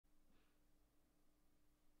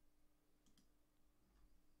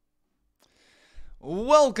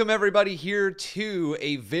Welcome everybody here to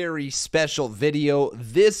a very special video.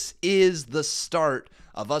 This is the start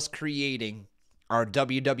of us creating our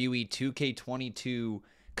WWE 2K22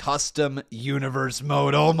 Custom Universe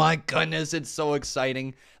Mode. Oh my goodness, it's so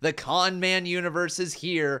exciting. The Conman universe is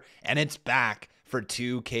here and it's back for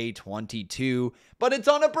 2K22, but it's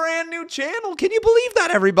on a brand new channel. Can you believe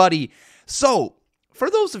that, everybody? So,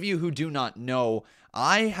 for those of you who do not know,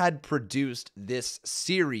 I had produced this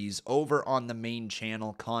series over on the main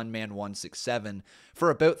channel, Conman167, for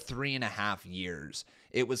about 3.5 years.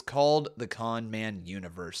 It was called the Conman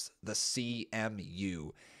Universe, the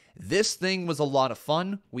CMU. This thing was a lot of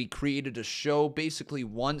fun. We created a show basically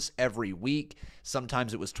once every week.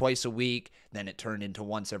 Sometimes it was twice a week, then it turned into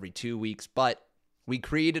once every 2 weeks, but we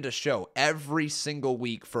created a show every single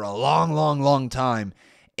week for a long time.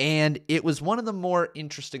 And it was one of the more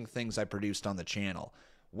interesting things I produced on the channel.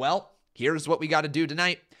 Well, here's what we got to do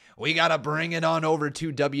tonight. We got to bring it on over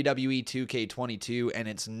to WWE 2K22, and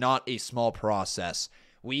it's not a small process.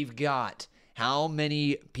 We've got how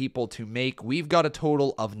many people to make? We've got a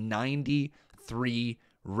total of 93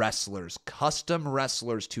 wrestlers, custom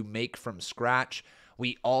wrestlers to make from scratch.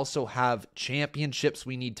 We also have championships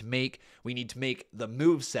we need to make. We need to make the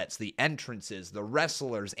movesets, the entrances, the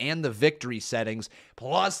wrestlers, and the victory settings,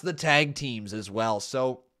 plus the tag teams as well.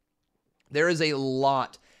 So there is a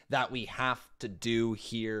lot that we have to do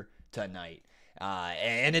here tonight.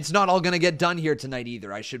 And it's not all going to get done here tonight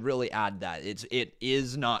either. I should really add that. It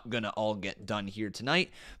is not going to all get done here tonight,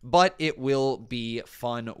 but it will be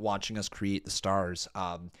fun watching us create the stars.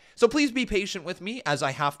 So please be patient with me as I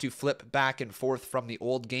have to flip back and forth from the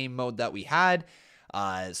old game mode that we had.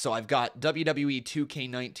 So I've got WWE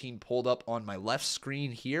 2K19 pulled up on my left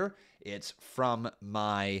screen here. It's from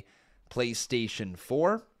my PlayStation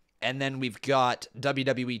 4. And then we've got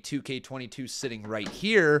WWE 2K22 sitting right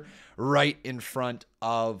here, right in front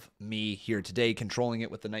of me here today, controlling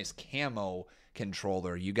it with a nice camo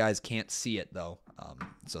controller. You guys can't see it, though.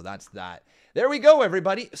 So that's that. There we go,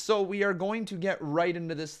 everybody. So we are going to get right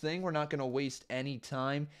into this thing. We're not going to waste any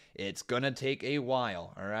time. It's going to take a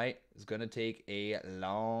while, all right? It's going to take a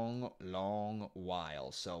long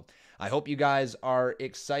while. So I hope you guys are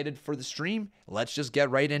excited for the stream. Let's just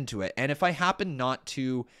get right into it. And if I happen not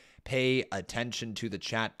to pay attention to the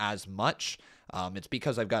chat as much, it's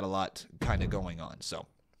because I've got a lot kind of going on. So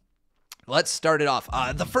let's start it off.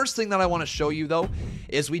 The first thing that I want to show you, though,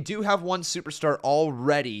 is we do have one superstar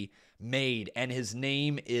already made, and his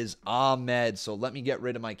name is Ahmed. So let me get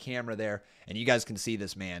rid of my camera there, and you guys can see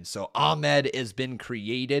this man. So Ahmed has been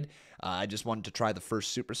created. I just wanted to try the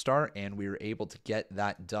first superstar, and we were able to get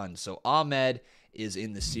that done. So Ahmed is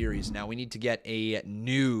in the series. Now we need to get a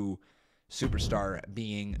new superstar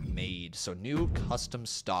being made. So new custom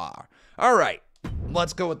star. All right,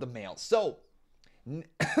 let's go with the male. So,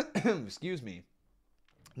 excuse me.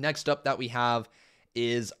 Next up that we have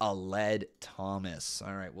is Aled Thomas.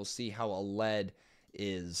 All right, we'll see how Aled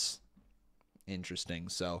is interesting.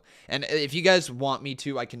 So, and if you guys want me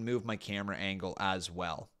to, I can move my camera angle as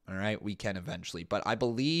well. All right, we can eventually. But I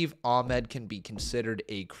believe Ahmed can be considered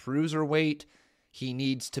a cruiserweight. He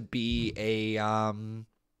needs to be a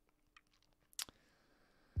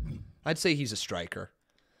I'd say he's a striker.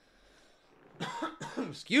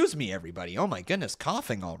 Excuse me, everybody. Oh my goodness,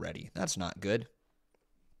 coughing already. That's not good.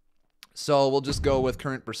 So we'll just go with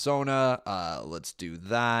current persona. Let's do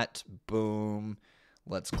that. Boom.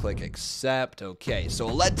 Let's click accept. Okay, so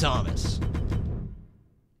Aled Thomas.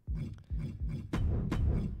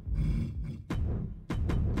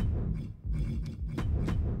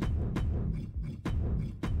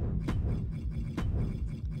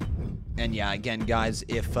 And yeah, again, guys,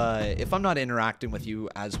 if I'm not interacting with you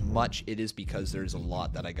as much, it is because there's a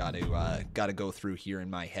lot that I gotta go through here in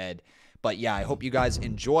my head. But yeah, I hope you guys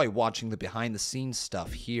enjoy watching the behind-the-scenes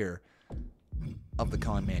stuff here of the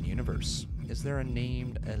Conman universe. Is there a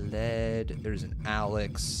named Aled? There's an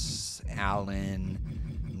Alex, Alan.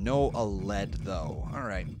 No Aled though. All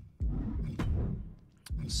right.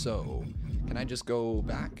 So can I just go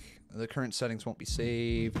back? The current settings won't be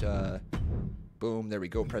saved. Boom, there we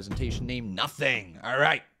go. Presentation name, nothing. All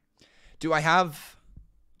right. Do I have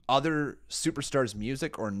other superstars'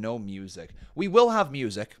 music or no music? We will have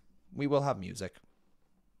music. We will have music.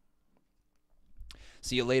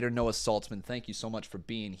 See you later, Noah Saltzman. Thank you so much for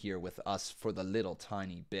being here with us for the little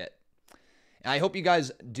tiny bit. And I hope you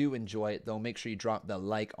guys do enjoy it, though. Make sure you drop the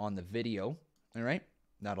like on the video. All right?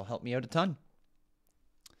 That'll help me out a ton.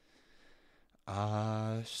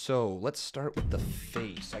 So let's start with the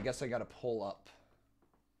face. I guess I got to pull up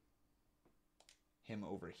him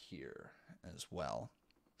over here as well.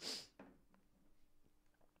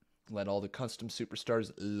 Let all the custom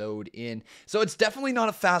superstars load in. So it's definitely not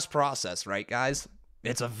a fast process, right, guys?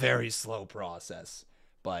 It's a very slow process,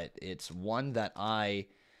 but it's one that I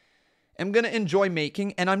am going to enjoy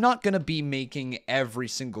making, and I'm not going to be making every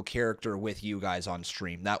single character with you guys on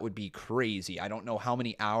stream. That would be crazy. I don't know how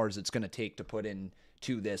many hours it's going to take to put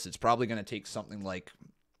into this. It's probably going to take something like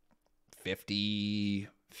 50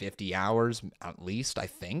 hours at least, I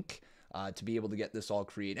think. To be able to get this all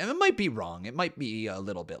created. And it might be wrong. It might be a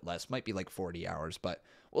little bit less. Might be like 40 hours, but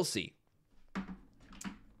we'll see.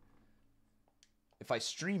 If I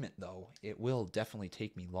stream it, though, it will definitely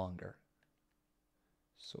take me longer.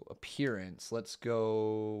 So appearance. Let's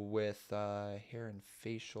go with hair and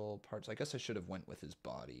facial parts. I guess I should have went with his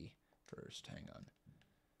body first. Hang on.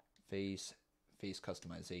 Face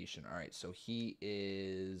customization. All right, so he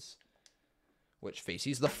is... Which face?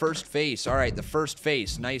 He's the first face. All right, the first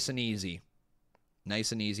face. Nice and easy.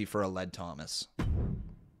 Nice and easy for a Led Thomas.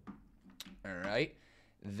 All right.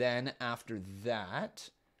 Then after that,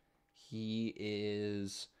 he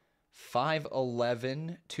is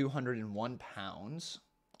 5'11", 201 pounds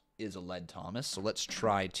is a Led Thomas. So let's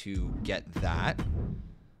try to get that.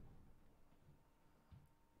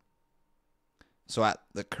 So at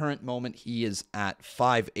the current moment, he is at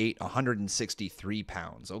 5'8", 163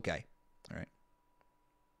 pounds. Okay. All right.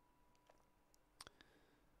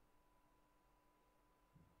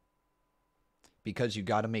 Because you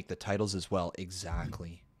got to make the titles as well.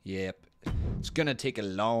 Exactly. Yep. It's going to take a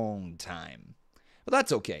long time. But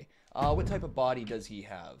that's okay. What type of body does he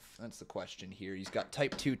have? That's the question here. He's got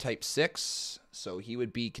type 2, type 6. So he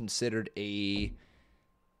would be considered a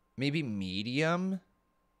maybe medium.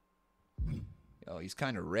 Oh, he's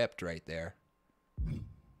kind of ripped right there.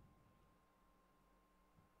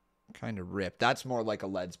 Kind of ripped. That's more like a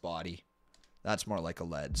Led's body. That's more like a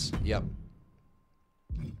Led's. Yep.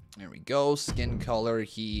 There we go. Skin color.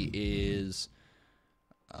 He is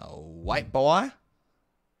a white boy.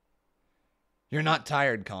 You're not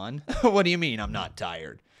tired, Con. What do you mean I'm not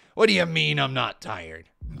tired? What do you mean I'm not tired?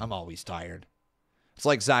 I'm always tired. It's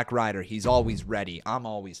like Zack Ryder. He's always ready. I'm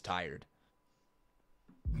always tired.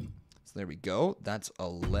 So there we go. That's a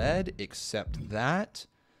lead, except that.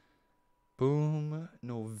 Boom.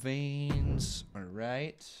 No veins. All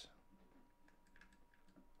right.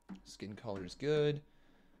 Skin color is good.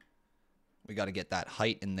 We got to get that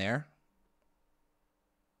height in there.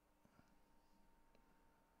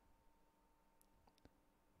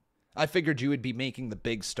 I figured you would be making the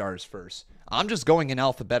big stars first. I'm just going in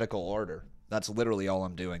alphabetical order. That's literally all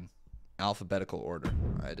I'm doing. Alphabetical order.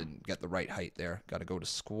 I didn't get the right height there. Got to go to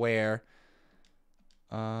square.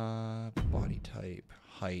 Body type.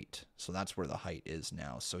 Height. So that's where the height is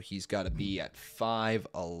now. So he's got to be at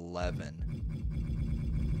 5'11".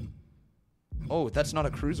 Oh, that's not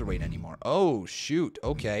a cruiserweight anymore. Oh, shoot.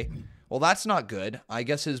 Okay. Well, that's not good. I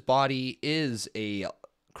guess his body is a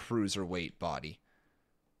cruiserweight body.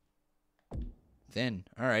 Thin.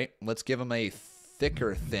 All right. Let's give him a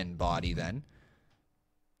thicker, thin body then.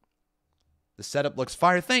 The setup looks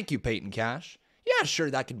fire. Thank you, Peyton Cash. Yeah, sure.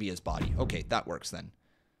 That could be his body. Okay, that works then.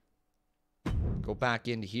 Go back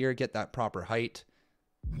into here. Get that proper height.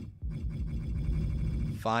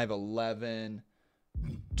 5'11".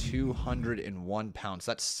 201 pounds.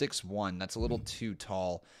 That's 6'1". That's a little too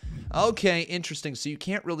tall. Okay, interesting. So you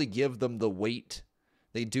can't really give them the weight.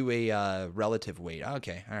 They do a relative weight.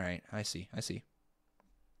 Okay, all right. I see. I see.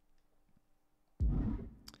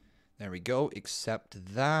 There we go.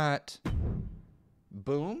 Except that.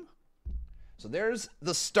 Boom. So there's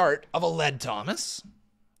the start of a Led Thomas.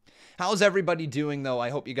 How's everybody doing, though? I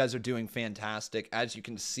hope you guys are doing fantastic. As you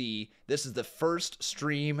can see, this is the first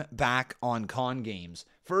stream back on Con Games.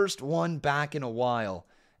 First one back in a while.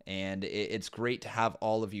 And it's great to have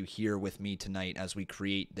all of you here with me tonight as we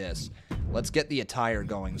create this. Let's get the attire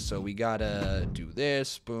going. So we gotta do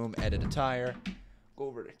this. Boom, edit attire. Go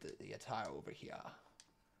over to the attire over here.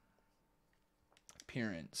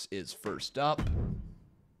 Appearance is first up.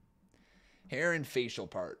 Hair and facial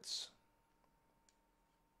parts.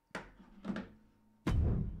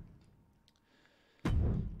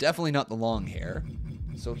 Definitely not the long hair.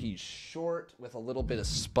 So he's short with a little bit of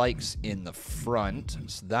spikes in the front.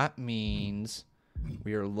 So that means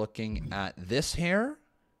we are looking at this hair,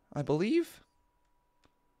 I believe.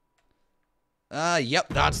 Yep,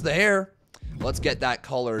 that's the hair. Let's get that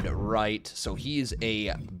colored right. So he's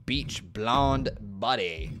a beach blonde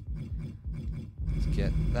body. Let's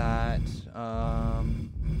get that.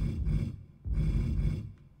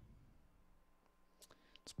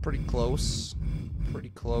 It's pretty close. Pretty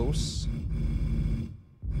close.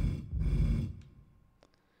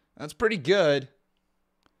 That's pretty good.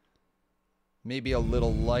 Maybe a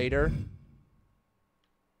little lighter.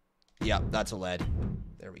 Yeah, that's a lead.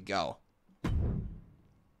 There we go.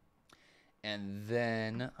 And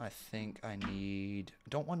then I think I need...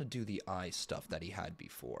 Don't want to do the eye stuff that he had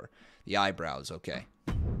before. The eyebrows, okay.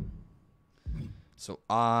 So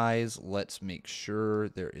eyes, let's make sure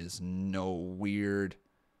there is no weird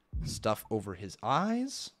stuff over his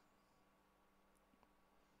eyes.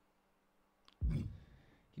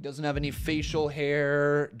 He doesn't have any facial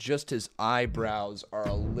hair. Just his eyebrows are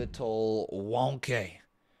a little wonky.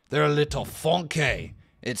 They're a little funky.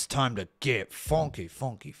 It's time to get funky,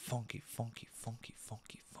 funky, funky, funky, funky, funky,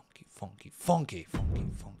 funky, funky, funky, funky,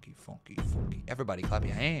 funky, funky, funky. Everybody clap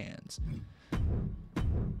your hands.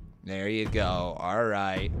 There you go. All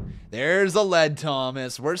right. There's a lead,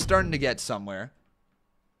 Thomas. We're starting to get somewhere.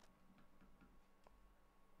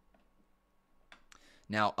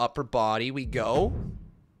 Now, upper body we go.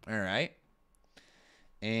 All right.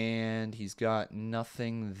 And he's got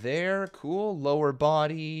nothing there. Cool. Lower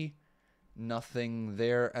body. Nothing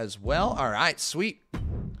there as well. All right, sweet.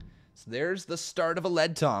 So there's the start of a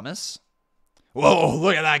lead Thomas. Whoa,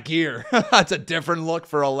 look at that gear. That's a different look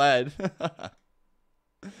for a lead.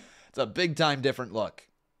 It's a big time different look.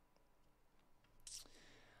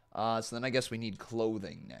 So then I guess we need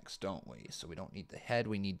clothing next, don't we? So we don't need the head,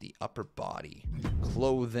 we need the upper body.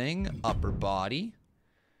 Clothing, upper body.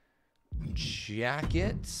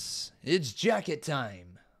 Jackets. It's jacket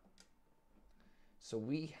time. So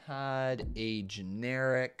we had a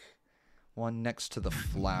generic one next to the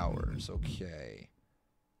flowers. Okay.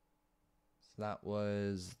 So that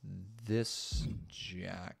was this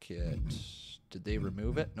jacket. Did they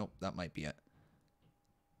remove it? Nope, that might be it.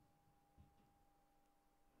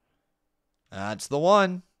 That's the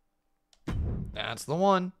one. That's the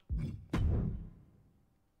one.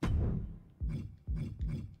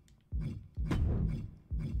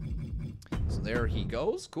 So there he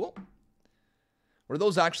goes. Cool. Were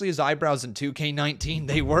those actually his eyebrows in 2K19?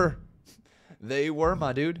 They were. They were,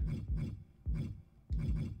 my dude.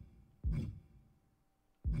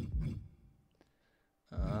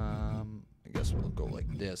 I guess we'll go like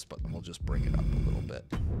this, but then we'll just bring it up a little bit.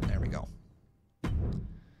 There we go.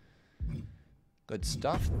 Good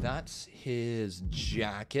stuff. That's his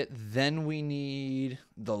jacket. Then we need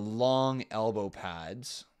the long elbow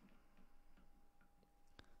pads.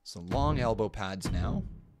 So long elbow pads now.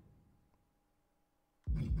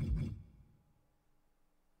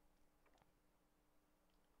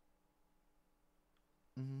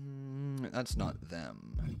 That's not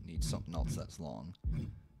them. Need something else that's long.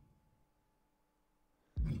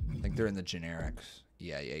 I think they're in the generics.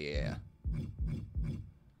 Yeah.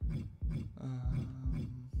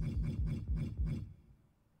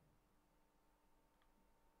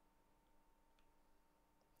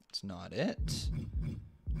 It's not it.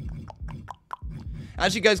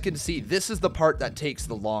 As you guys can see, this is the part that takes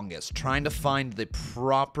the longest. Trying to find the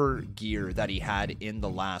proper gear that he had in the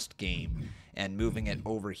last game. And moving it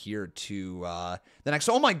over here to the next.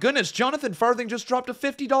 Oh my goodness, Jonathan Farthing just dropped a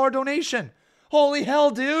 $50 donation. Holy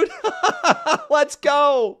hell, dude. Let's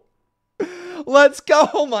go. Let's go.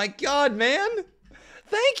 Oh my God, man.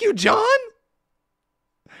 Thank you, John.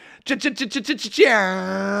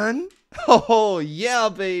 John. Oh, yeah,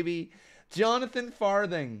 baby. Jonathan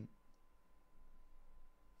Farthing.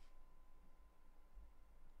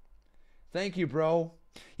 Thank you, bro.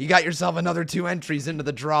 You got yourself another 2 entries into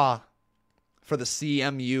the draw. For the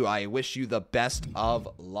CMU, I wish you the best of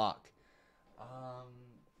luck.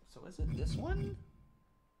 So is it this one?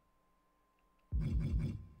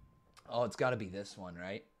 Oh, it's got to be this one,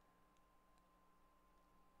 right?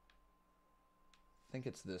 I think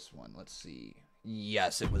it's this one. Let's see.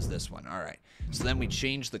 Yes, it was this one. All right. So then we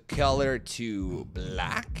change the color to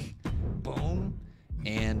black. Boom.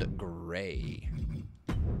 And gray.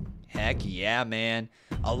 Heck yeah, man.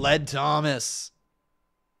 A lead Thomas.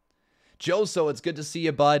 Joso, it's good to see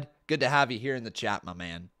you, bud. Good to have you here in the chat, my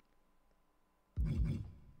man.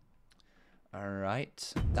 All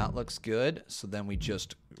right. That looks good. So then we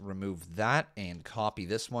just remove that and copy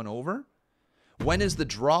this one over. When is the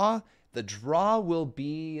draw? The draw will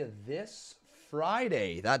be this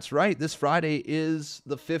Friday. That's right. This Friday is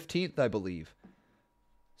the 15th, I believe.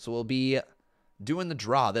 So we'll be doing the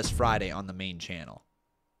draw this Friday on the main channel.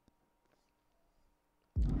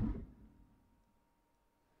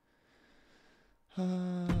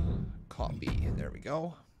 Copy. There we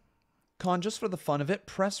go. Con, just for the fun of it,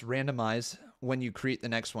 press randomize when you create the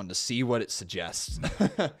next one to see what it suggests.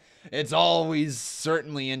 It's always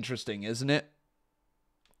certainly interesting, isn't it?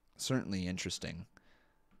 Certainly interesting.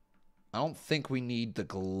 I don't think we need the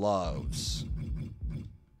gloves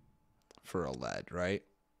for a lead, right?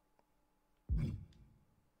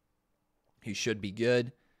 He should be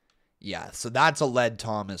good. Yeah, so that's a lead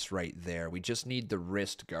Thomas right there. We just need the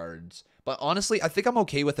wrist guards. But honestly, I think I'm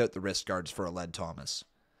okay without the wrist guards for a lead Thomas.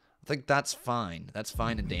 I think that's fine. That's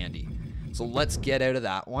fine and dandy. So let's get out of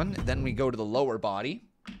that one. Then we go to the lower body.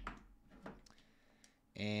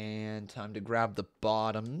 And time to grab the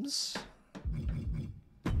bottoms.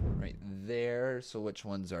 Right there. So which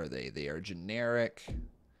ones are they? They are generic.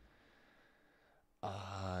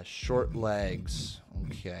 Short legs.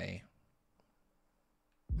 Okay.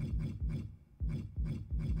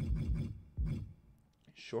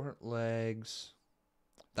 Short legs.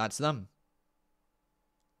 That's them.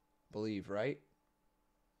 Believe, right?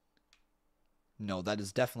 No, that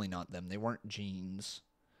is definitely not them. They weren't jeans.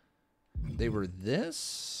 They were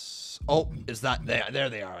this. Oh, is that there? There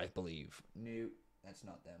they are, I believe. No, that's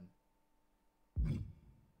not them.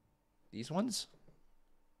 These ones?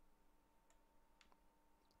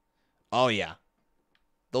 Oh, yeah.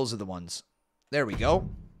 Those are the ones. There we go.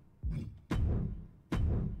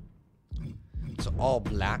 So all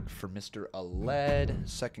black for Mr. Aled.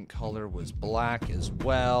 Second color was black as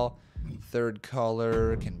well. Third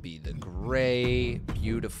color can be the gray.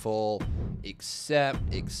 Beautiful. Except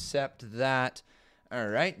that. All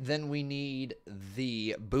right. Then we need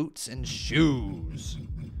the boots and shoes.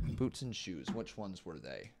 Boots and shoes. Which ones were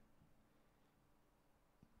they?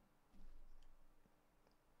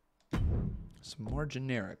 Some more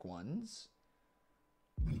generic ones.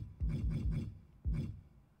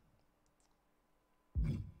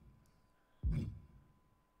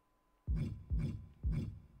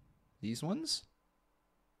 These ones?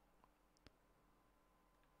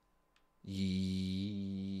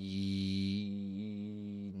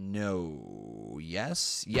 No.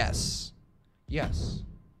 Yes. Yes. Yes.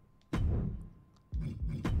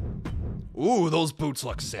 Ooh, those boots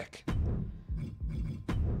look sick.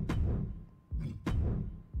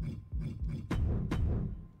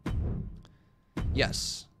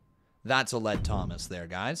 Yes. That's a lead Thomas there,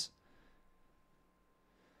 guys.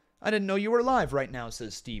 I didn't know you were live right now,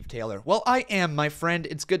 says Steve Taylor. Well, I am, my friend.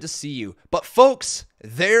 It's good to see you. But, folks,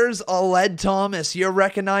 there's a lead Thomas. You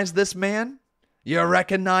recognize this man? You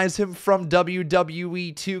recognize him from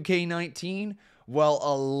WWE 2K19? Well,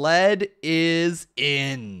 a lead is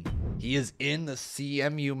in. He is in the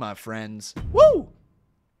CMU, my friends. Woo!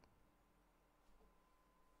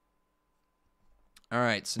 All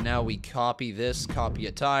right, so now we copy this, copy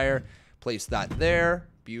attire, place that there.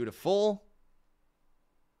 Beautiful.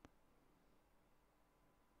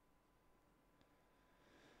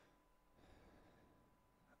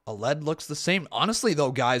 A lead looks the same. Honestly,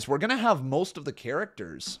 though, guys, we're going to have most of the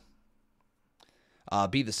characters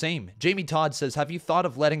be the same. Jamie Todd says, have you thought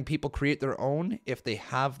of letting people create their own if they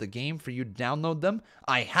have the game for you to download them?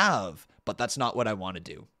 I have, but that's not what I want to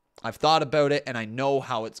do. I've thought about it, and I know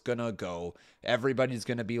how it's going to go. Everybody's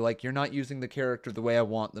going to be like, you're not using the character the way I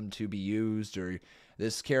want them to be used, or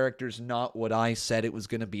this character's not what I said it was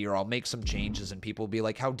going to be, or I'll make some changes, and people will be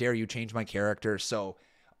like, how dare you change my character? So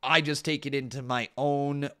I just take it into my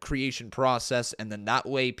own creation process, and then that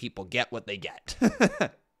way people get what they get.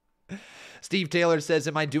 Steve Taylor says,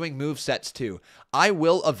 am I doing movesets too? I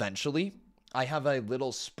will eventually. I have a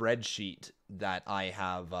little spreadsheet that I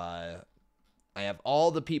have all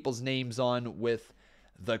the people's names on with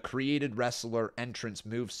the created wrestler entrance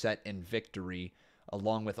moveset and victory,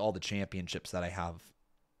 along with all the championships that I have.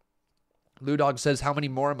 Ludog says, how many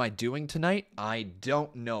more am I doing tonight? I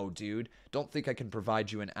don't know, dude. Don't think I can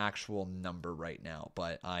provide you an actual number right now,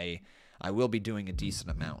 but I will be doing a decent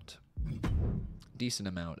amount.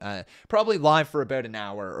 Probably live for about an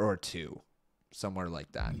hour or two, somewhere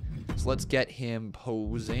like that. So let's get him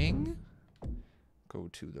posing. Go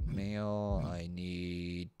to the mail.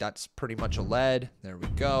 That's pretty much a lead. There we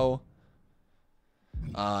go.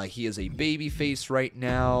 He is a baby face right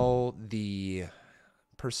now. The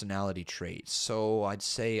personality traits. So I'd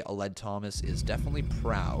say a lead Thomas is definitely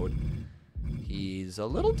proud. He's a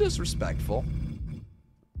little disrespectful.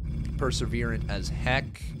 Perseverant as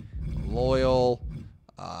heck. Loyal.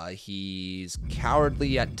 He's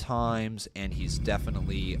cowardly at times. And he's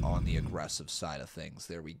definitely on the aggressive side of things.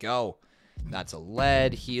 There we go. That's a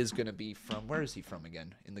lead. He is going to be from... Where is he from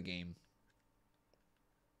again in the game?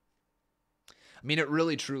 I mean, it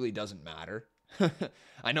really, truly doesn't matter.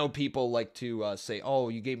 I know people like to say, oh,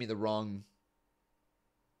 you gave me the wrong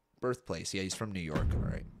birthplace. Yeah, he's from New York. All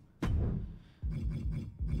right.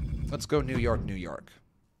 Let's go New York, New York.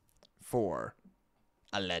 For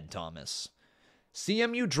a lead Thomas.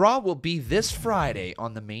 CMU draw will be this Friday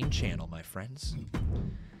on the main channel, my friends.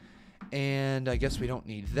 And I guess we don't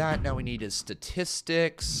need that. Now we need his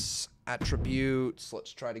statistics. Attributes.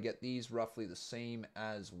 Let's try to get these roughly the same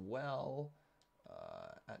as well.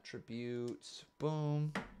 Attributes.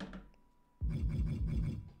 Boom.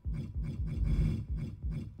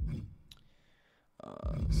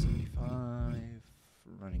 Uh, 75.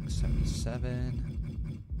 Running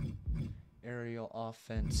 77. Aerial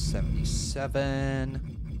offense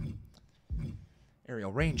 77.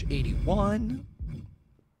 Aerial range 81.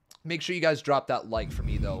 Make sure you guys drop that like for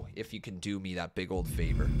me, though, if you can do me that big old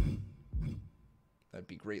favor. That'd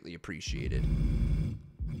be greatly appreciated.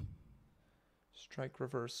 Strike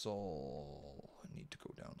reversal. I need to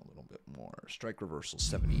go down a little bit more. Strike reversal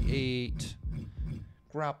 78.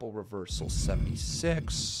 Grapple reversal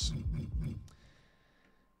 76.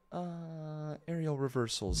 Aerial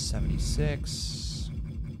reversal 76.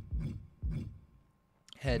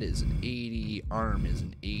 Head is an 80. Arm is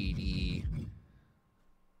an 80.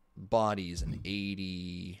 Body is an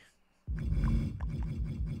 80.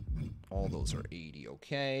 All those are 80.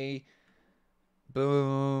 Okay.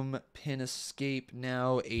 Boom. Pin escape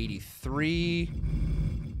now 83.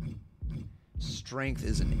 Strength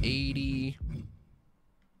is an 80.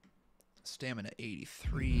 Stamina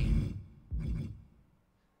 83.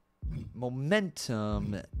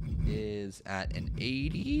 Momentum is at an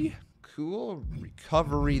 80. Cool.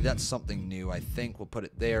 Recovery, that's something new, I think. We'll put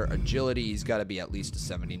it there. Agility, he's got to be at least a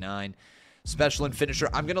 79. Special and finisher,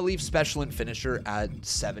 I'm going to leave special and finisher at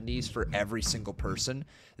 70s for every single person.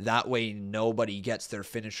 That way nobody gets their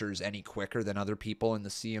finishers any quicker than other people in the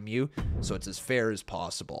CMU, so it's as fair as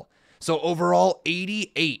possible. So overall,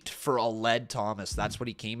 88 for a Lead Thomas. That's what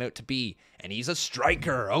he came out to be. And he's a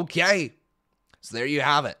striker. Okay. So there you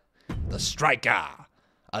have it. The striker.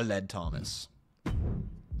 A Lead Thomas.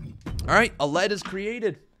 All right, a lead is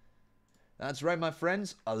created. That's right, my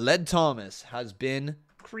friends. A Lead Thomas has been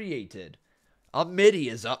created. A midi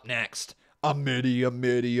is up next. A midi, a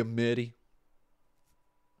midi, a midi.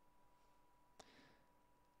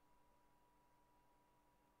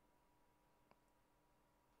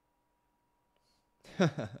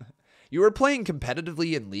 You were playing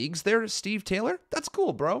competitively in leagues there, Steve Taylor? That's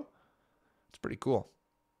cool, bro. It's pretty cool.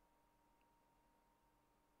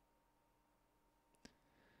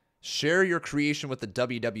 Share your creation with the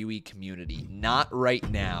WWE community. Not right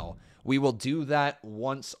now. We will do that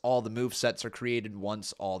once all the movesets are created,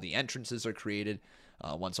 once all the entrances are created,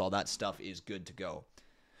 once all that stuff is good to go.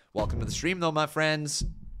 Welcome to the stream, though, my friends.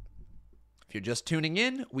 If you're just tuning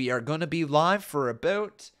in, we are going to be live for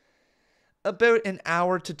about an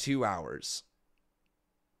hour to 2 hours.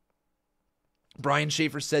 Brian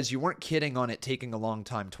Schaefer says, you weren't kidding on it taking a long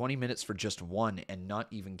time. 20 minutes for just one and not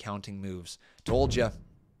even counting moves. Told you.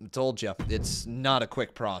 Told you, it's not a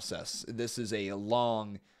quick process. This is a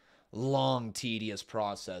long, tedious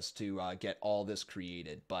process to get all this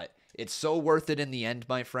created. But it's so worth it in the end,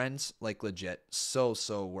 my friends. Like, legit. So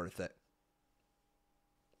worth it.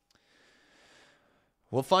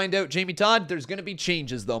 We'll find out, Jamie Todd. There's going to be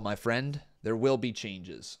changes, though, my friend. There will be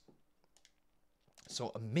changes.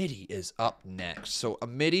 So, a midi is up next. So, a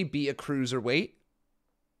midi be a cruiserweight.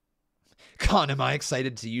 God, am I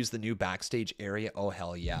excited to use the new backstage area? Oh,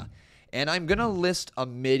 hell yeah. And I'm going to list a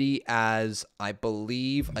midi as, I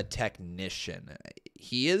believe, a technician.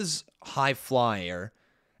 He is high flyer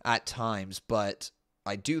at times, but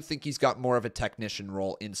I do think he's got more of a technician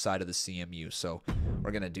role inside of the CMU. So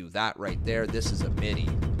we're going to do that right there. This is a midi.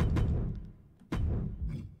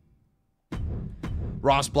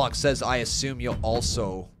 Ross Block says, I assume you'll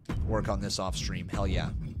also work on this off stream. Hell yeah.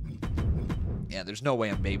 Yeah, there's no way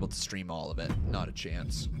I'm able to stream all of it. Not a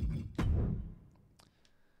chance.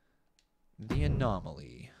 The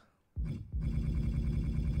anomaly.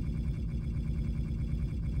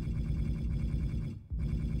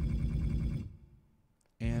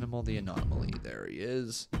 Animal the anomaly. There he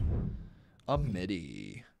is. A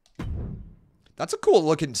midi. That's a cool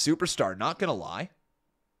looking superstar, not gonna lie.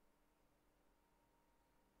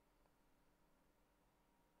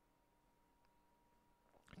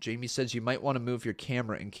 Jamie says you might want to move your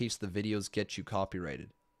camera in case the videos get you copyrighted.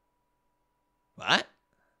 What?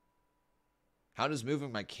 How does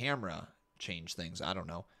moving my camera change things? I don't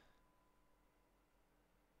know.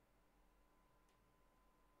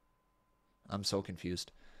 I'm so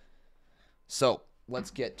confused. So, let's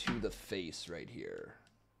get to the face right here.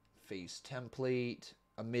 Face template.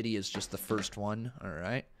 A midi is just the first one. All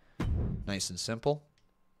right. Nice and simple.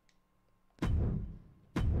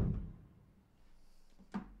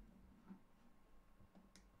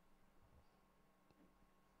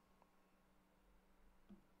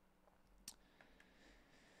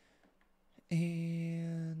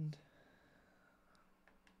 And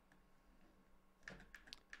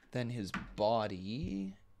then his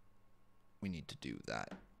body we need to do that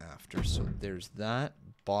after. So there's that.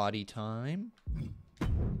 Body time.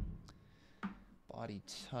 Body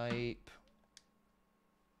type.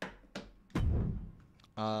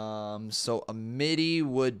 So a midi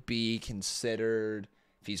would be considered,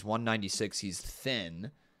 if he's 196, he's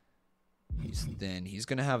thin. He's thin. He's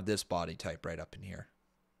going to have this body type right up in here.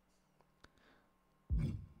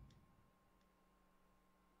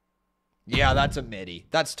 Yeah, that's a midi.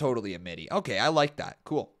 That's totally a midi. Okay, I like that.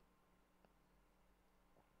 Cool.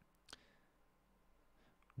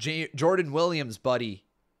 Jordan Williams, buddy.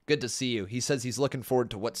 Good to see you. He says he's looking forward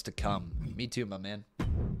to what's to come. Me too, my man.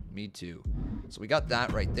 Me too. So we got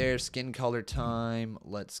that right there. Skin color time.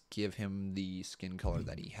 Let's give him the skin color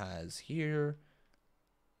that he has here.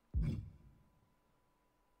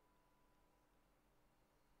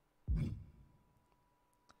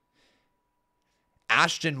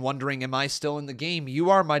 Ashton wondering, am I still in the game? You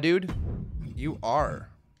are, my dude. You are.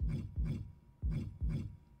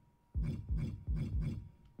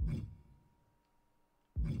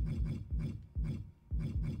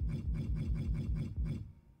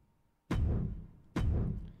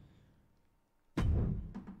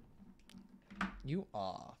 You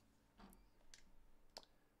are.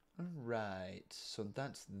 All right. So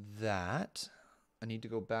that's that. I need to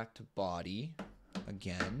go back to body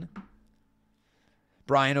again.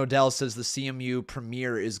 Brian Odell says the CMU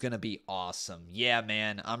premiere is going to be awesome. Yeah,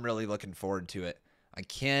 man. I'm really looking forward to it. I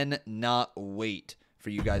cannot wait for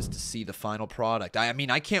you guys to see the final product. I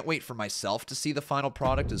mean, I can't wait for myself to see the final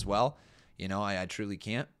product as well. You know, I truly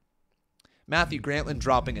can't. Matthew Grantland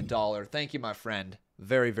dropping $1. Thank you, my friend.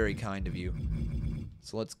 Very, very kind of you.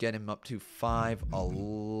 So let's get him up to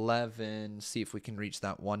 5'11". See if we can reach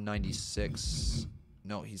that 196.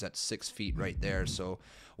 No, he's at 6 feet right there. So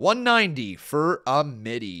 190 for a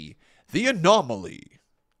midi. The anomaly.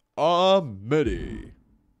 A midi.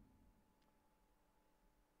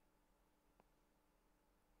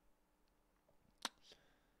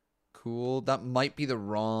 Cool. That might be the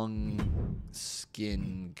wrong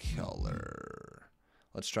skin color.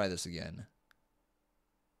 Let's try this again.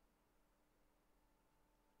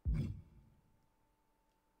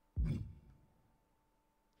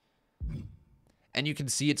 And you can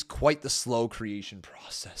see it's quite the slow creation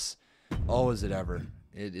process. Oh, is it ever?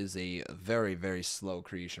 It is a very, very slow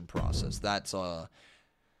creation process. That's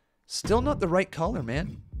still not the right color,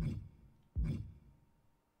 man.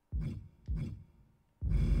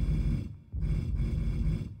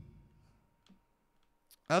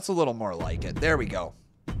 That's a little more like it. There we go.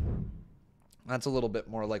 That's a little bit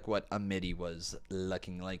more like what a midi was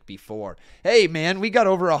looking like before. Hey, man, we got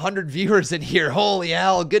over 100 viewers in here. Holy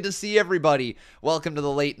hell. Good to see everybody. Welcome to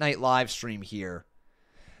the late night live stream here.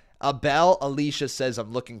 Abel Alicia says,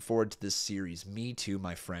 I'm looking forward to this series. Me too,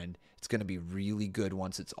 my friend. It's going to be really good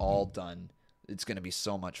once it's all done. It's going to be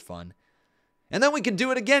so much fun. And then we can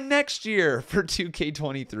do it again next year for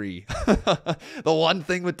 2K23. The one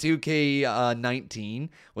thing with 2K19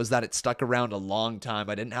 was that it stuck around a long time.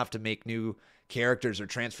 I didn't have to make new characters or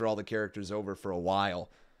transfer all the characters over for a while.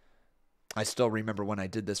 I still remember when I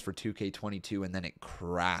did this for 2K22 and then it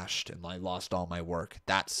crashed and I lost all my work.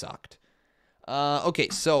 That sucked. Okay,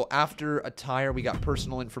 so after attire, we got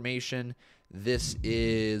personal information. This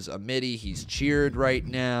is a midi. He's cheered right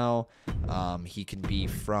now. He can be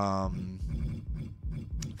from,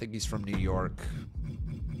 I think he's from New York,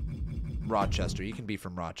 Rochester. He can be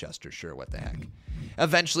from Rochester, sure, what the heck.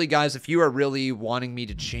 Eventually, guys, if you are really wanting me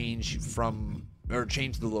to change from, or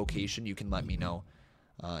change the location, you can let me know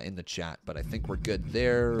in the chat. But I think we're good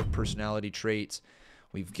there. Personality traits.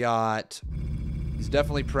 We've got, he's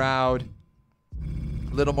definitely proud.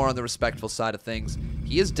 A little more on the respectful side of things.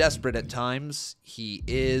 He is desperate at times. He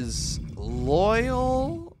is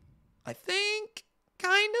loyal, I think,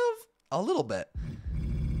 kind of, a little bit.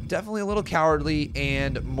 Definitely a little cowardly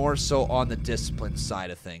and more so on the discipline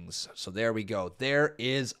side of things. So there we go. There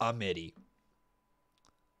is a midi.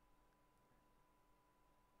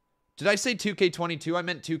 Did I say 2K22? I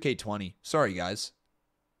meant 2K20. Sorry, guys.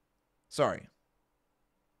 Sorry.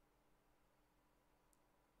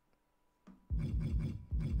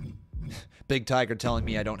 Big Tiger telling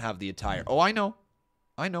me I don't have the attire. Oh, I know.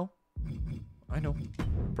 I know. I know.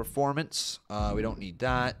 Performance. We don't need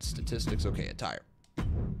that. Statistics. Okay, attire.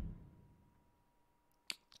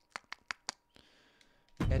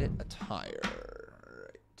 Edit attire.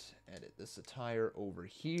 Right. Edit this attire over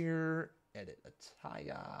here. Edit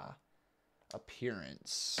attire.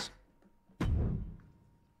 Appearance.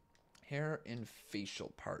 Hair and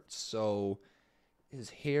facial parts. So his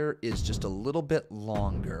hair is just a little bit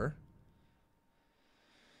longer.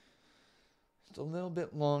 Just a little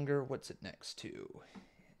bit longer. What's it next to?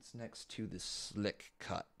 It's next to the slick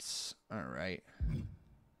cuts. All right.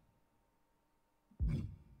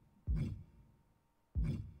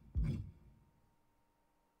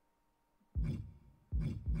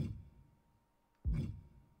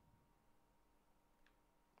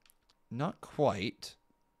 Not quite.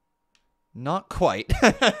 Not quite.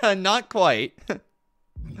 Not quite.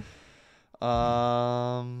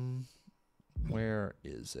 Where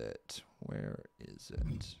is it? Where is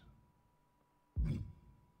it?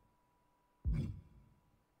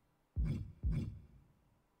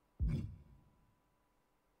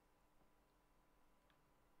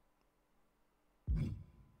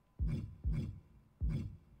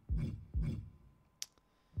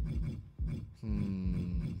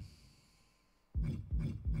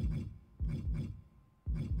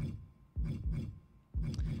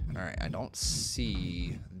 All right, I don't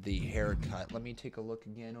see the haircut. Let me take a look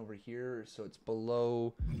again over here. So it's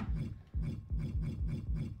below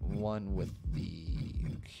one with the,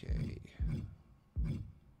 okay.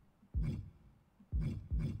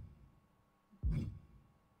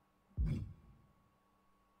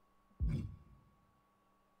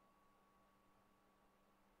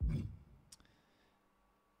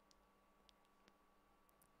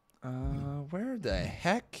 Where the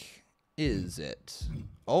heck is it?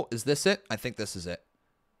 Oh, is this it? I think this is it.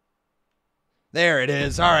 There it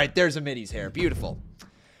is. All right, there's a middy's hair. Beautiful.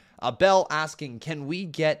 Belle asking, can we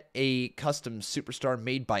get a custom superstar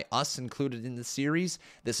made by us included in the series?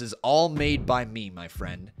 This is all made by me, my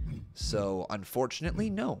friend. So, unfortunately,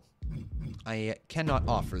 no. I cannot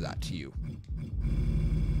offer that to you.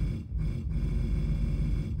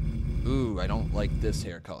 Ooh, I don't like this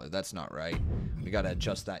hair color. That's not right. We gotta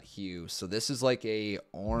adjust that hue. So this is like a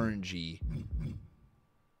orangey.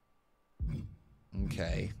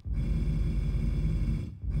 Okay.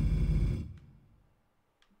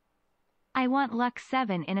 I want Lux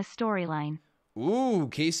 7 in a storyline. Ooh,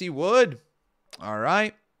 Casey Wood. All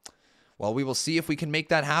right. Well, we will see if we can make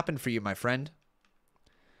that happen for you, my friend.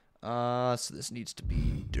 So this needs to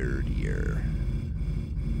be dirtier.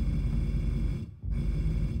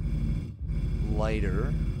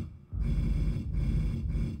 Lighter.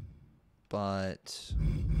 But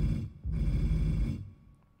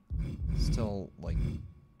still like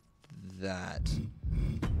that.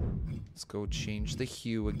 Let's go change the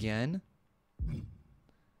hue again.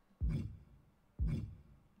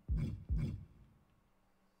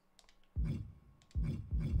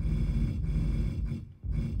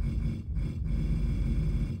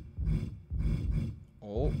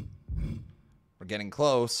 Oh, we're getting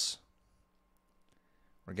close.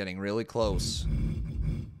 We're getting really close.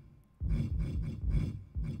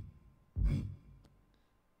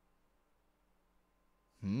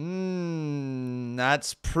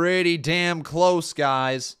 That's pretty damn close,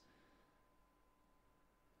 guys.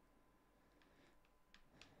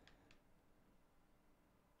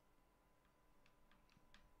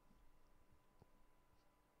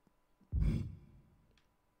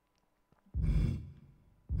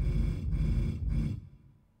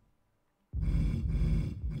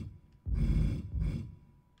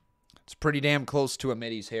 It's pretty damn close to a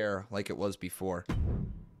middy's hair like it was before.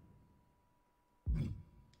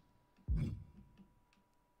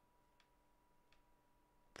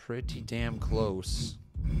 Pretty damn close.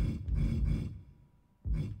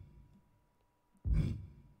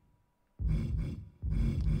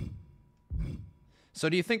 So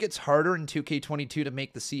do you think it's harder in 2K22 to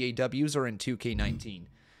make the CAWs or in 2K19?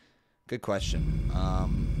 Good question.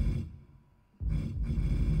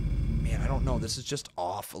 Man, I don't know. This is just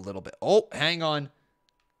off a little bit. Oh, hang on.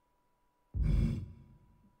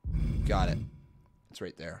 Got it. It's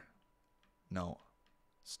right there. No.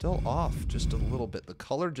 Still off just a little bit. The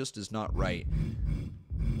color just is not right.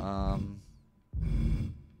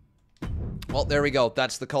 Well, there we go.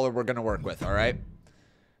 That's the color we're going to work with, all right?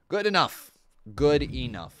 Good enough. Good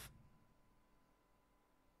enough.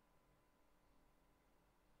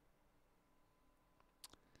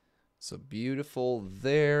 So beautiful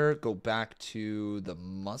there. Go back to the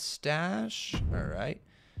mustache. All right.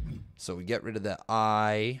 So we get rid of the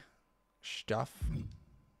eye stuff.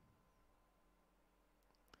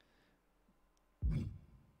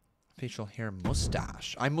 Facial hair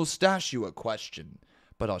mustache. I mustache you a question,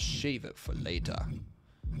 but I'll shave it for later. I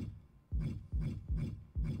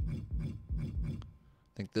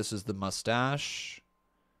think this is the mustache.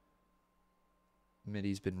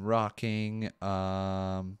 Middy's been rocking.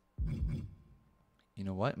 You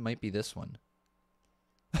know what? It might be this one.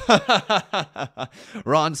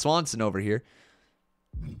 Ron Swanson over here.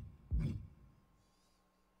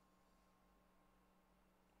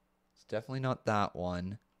 It's definitely not that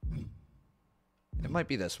one. It might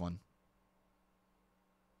be this one.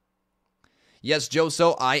 Yes,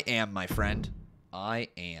 Joso, I am, my friend. I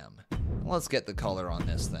am. Let's get the color on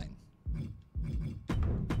this thing.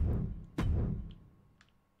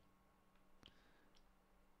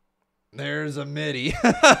 There's a MIDI.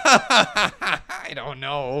 I don't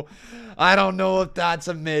know. I don't know if that's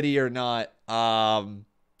a MIDI or not.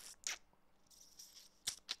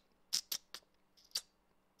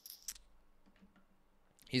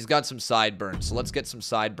 He's got some sideburns, so let's get some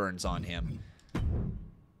sideburns on him.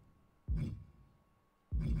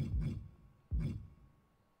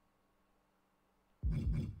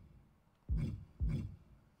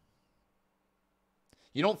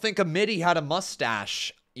 You don't think a MIDI had a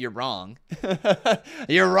mustache? You're wrong.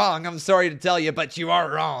 You're wrong. I'm sorry to tell you, but you are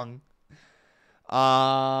wrong.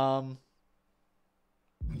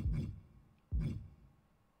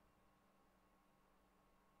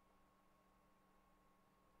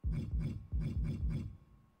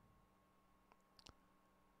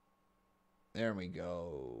 There we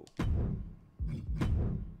go.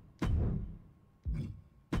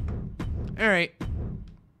 All right.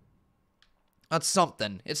 That's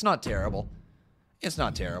something. It's not terrible. It's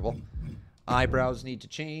not terrible. Eyebrows need to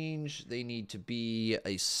change. They need to be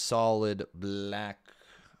a solid black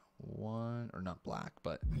one. Or not black,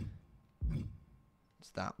 but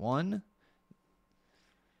it's that one.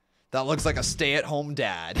 That looks like a stay-at-home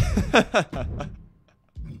dad.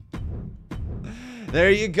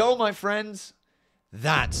 There you go, my friends.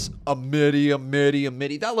 That's a MIDI, a MIDI, a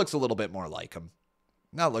MIDI. That looks a little bit more like him.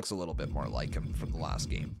 That looks a little bit more like him from the last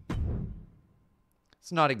game.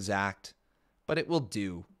 It's not exact, but it will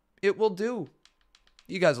do. It will do.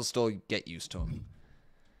 You guys will still get used to him.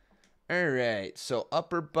 All right, so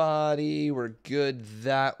upper body, we're good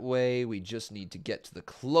that way. We just need to get to the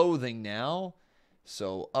clothing now.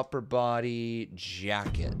 So upper body,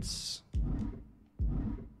 jackets.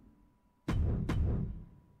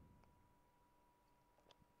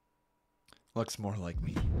 Looks more like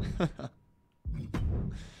me.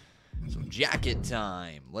 So jacket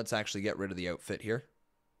time. Let's actually get rid of the outfit here.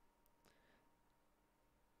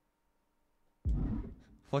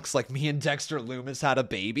 Looks like me and Dexter Loomis had a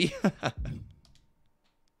baby.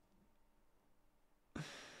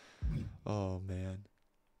 Oh, man.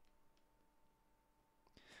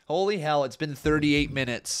 Holy hell, it's been 38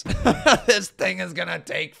 minutes. This thing is gonna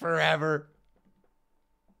take forever.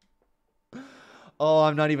 Oh,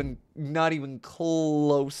 I'm not even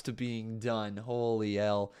close to being done. Holy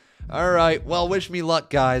hell. All right, well, wish me luck,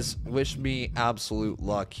 guys. Wish me absolute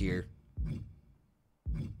luck here.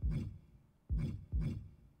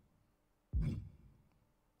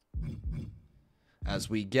 As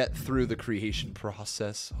we get through the creation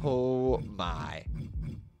process. Oh my.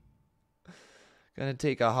 Gonna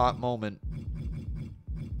take a hot moment.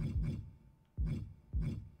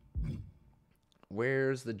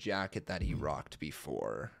 Where's the jacket that he rocked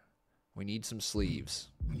before? We need some sleeves.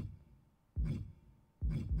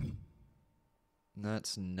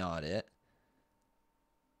 That's not it.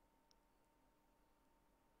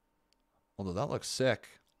 Although that looks sick.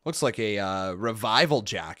 Looks like a revival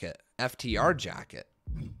jacket. FTR jacket.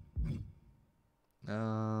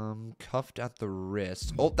 Cuffed at the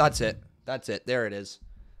wrist. Oh, that's it. That's it. There it is.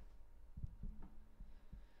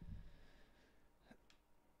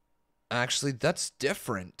 Actually, that's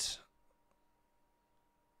different.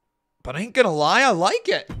 But I ain't gonna lie, I like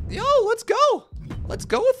it. Yo, let's go. Let's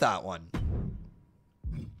go with that one.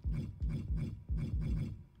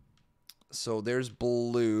 So there's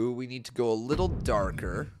blue. We need to go a little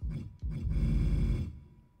darker.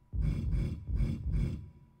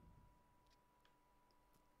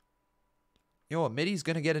 Yo, Amity's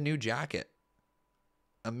gonna get a new jacket.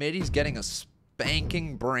 Amity's getting a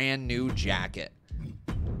spanking brand new jacket.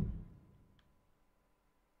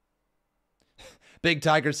 Big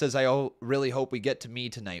Tiger says, I really hope we get to me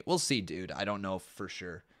tonight. We'll see, dude. I don't know for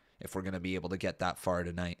sure if we're going to be able to get that far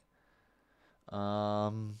tonight.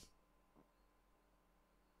 That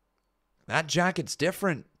jacket's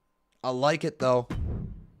different. I like it, though.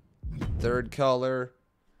 Third color.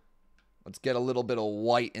 Let's get a little bit of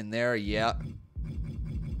white in there. Yeah.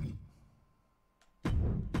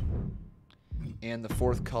 And the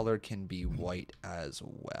fourth color can be white as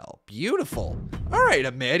well. Beautiful. All right,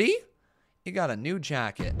 Amity. You got a new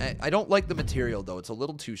jacket. I don't like the material, though. It's a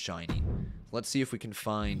little too shiny. Let's see if we can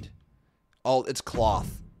find... Oh, it's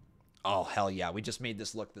cloth. Oh, hell yeah. We just made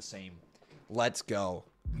this look the same. Let's go.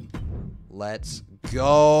 Let's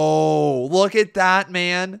go. Look at that,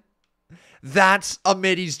 man. That's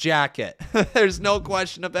Amity's jacket. There's no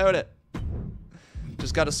question about it.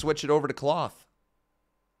 Just got to switch it over to cloth.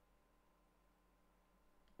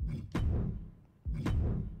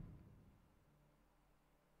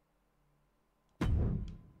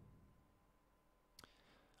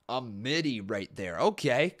 A MIDI right there.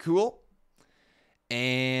 Okay, cool.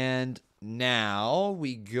 And now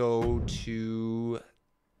we go to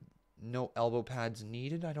no elbow pads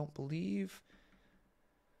needed, I don't believe.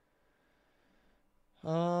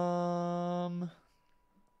 Hang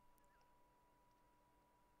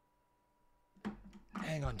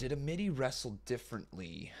on, did a MIDI wrestle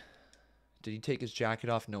differently? Did he take his jacket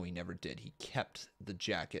off? No, he never did. He kept the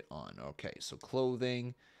jacket on. Okay, so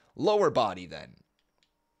clothing. Lower body then.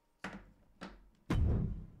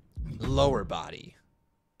 Lower body.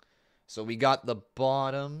 So we got the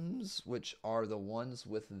bottoms, which are the ones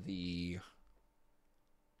with the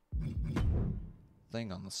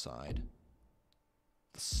thing on the side.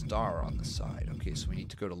 The star on the side. Okay, so we need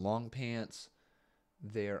to go to long pants.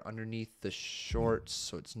 They're underneath the shorts,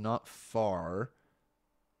 so it's not far.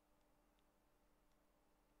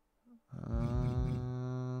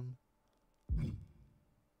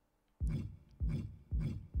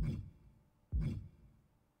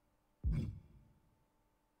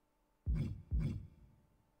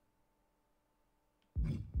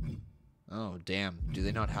 Oh, damn. Do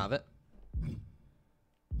they not have it?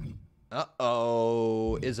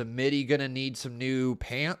 Uh-oh. Is a MIDI gonna need some new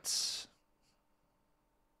pants?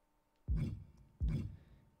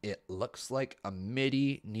 It looks like a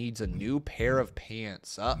MIDI needs a new pair of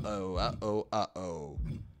pants. Uh-oh, uh-oh, uh-oh.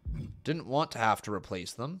 Didn't want to have to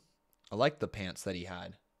replace them. I like the pants that he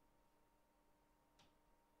had.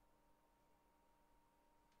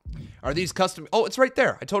 Are these custom? Oh, it's right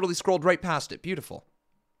there. I totally scrolled right past it. Beautiful.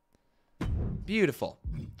 Beautiful.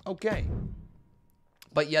 Okay.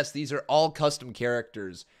 But yes, these are all custom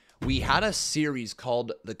characters. We had a series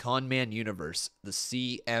called the Conman Universe, the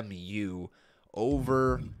CMU,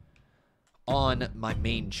 over on my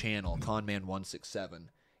main channel, Conman167.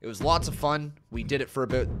 It was lots of fun. We did it for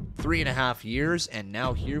about 3.5 years, and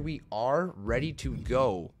now here we are, ready to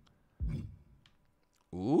go.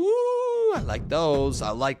 Ooh, I like those.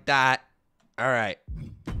 I like that. All right.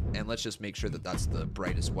 And let's just make sure that that's the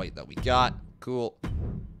brightest white that we got. Cool.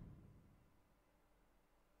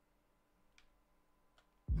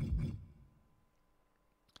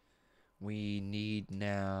 We need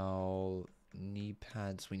now knee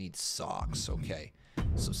pads. We need socks. Okay.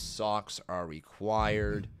 So socks are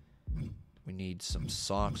required. We need some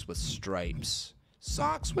socks with stripes.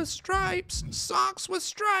 Socks with stripes. Socks with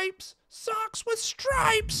stripes. Socks with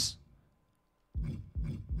stripes.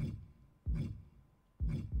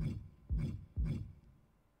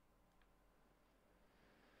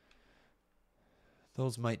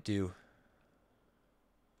 Those might do.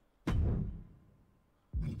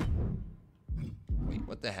 Wait,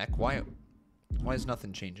 what the heck? Why is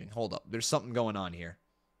nothing changing? Hold up. There's something going on here.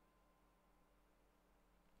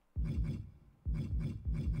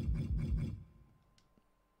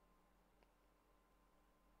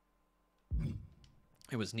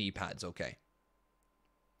 It was knee pads. Okay.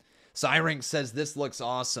 Cyrink says this looks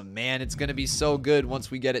awesome. Man, it's going to be so good once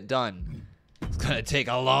we get it done. It's going to take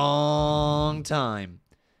a long time,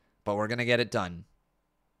 but we're going to get it done.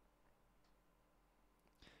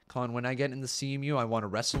 Con, when I get in the CMU, I want to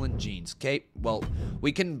wrestle in jeans. Okay, well,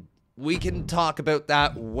 we can talk about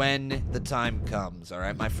that when the time comes, all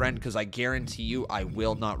right, my friend, because I guarantee you I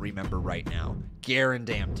will not remember right now.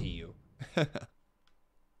 Guarantee you.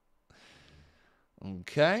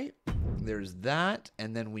 Okay, there's that,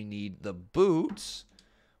 and then we need the boots,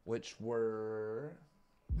 which were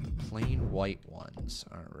the plain white ones,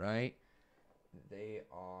 all right. They've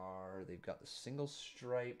got the single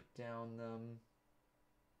stripe down them.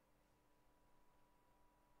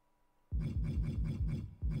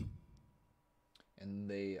 And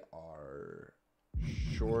they are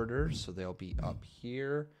shorter, so they'll be up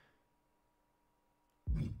here.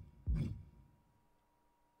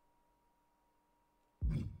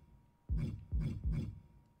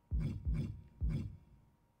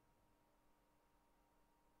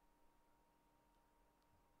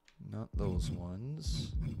 Not those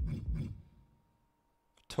ones.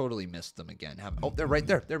 Totally missed them again. Oh, they're right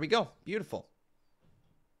there. There we go. Beautiful.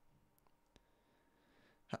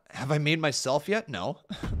 Have I made myself yet? No.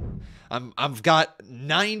 I've got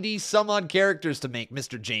 90 some odd characters to make,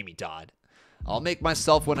 Mr. Jamie Todd. I'll make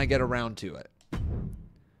myself when I get around to it.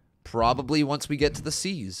 Probably once we get to the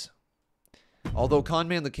C's. Although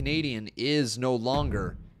Conman the Canadian is no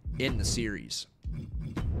longer in the series.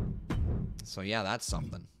 So yeah, that's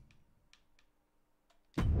something.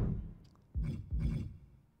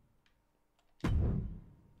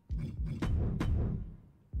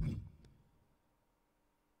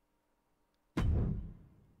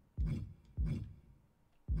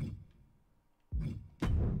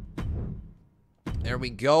 There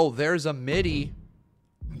we go. There's a MIDI.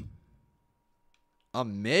 A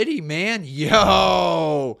midi, man.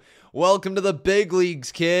 Yo! Welcome to the big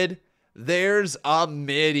leagues, kid. There's a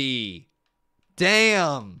midi.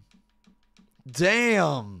 Damn.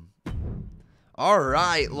 Damn. All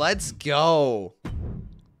right, let's go.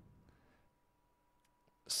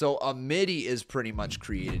 So a midi is pretty much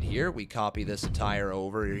created here. We copy this attire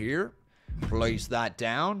over here. Place that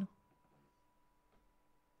down.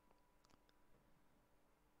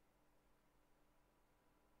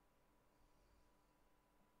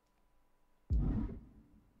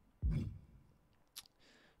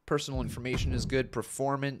 Personal information is good.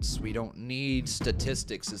 Performance, we don't need.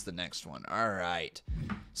 Statistics is the next one. All right.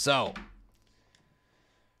 So,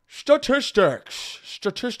 statistics.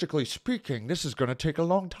 Statistically speaking, this is going to take a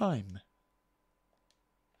long time.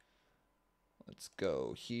 Let's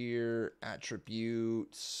go here.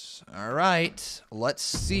 Attributes. All right. Let's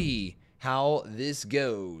see how this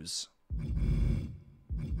goes.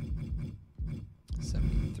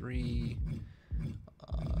 73.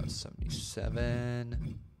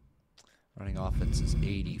 77. Running offense is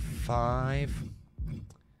 85.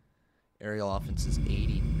 Aerial offense is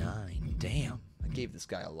 89. Damn, I gave this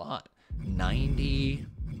guy a lot. 90.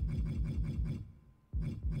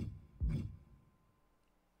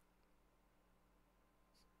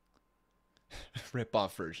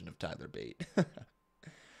 Rip-off version of Tyler Bate.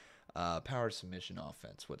 Power submission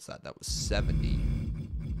offense. What's that? That was 70.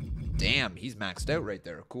 Damn, he's maxed out right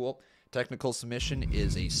there. Cool. Technical submission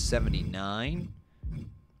is a 79.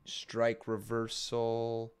 Strike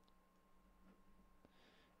reversal,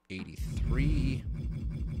 83.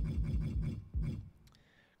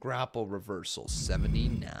 Grapple reversal,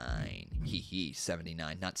 79. Hee hee,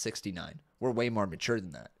 79, not 69. We're way more mature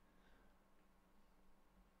than that.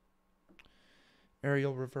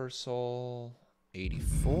 Aerial reversal,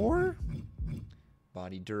 84.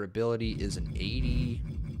 Body durability is an 80.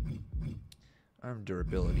 Arm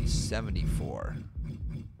durability, 74.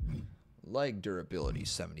 Leg durability,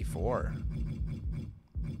 74.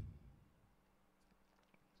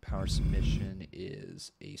 Power submission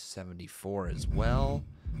is a 74 as well.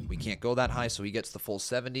 We can't go that high, so he gets the full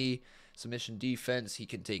 70. Submission defense, he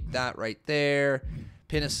can take that right there.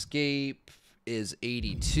 Pin escape is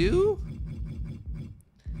 82.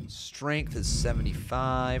 Strength is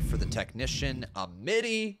 75 for the technician. A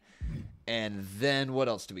midi. And then what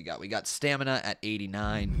else do we got? We got stamina at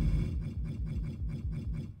 89.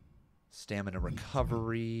 Stamina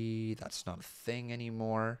recovery, that's not a thing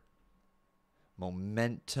anymore.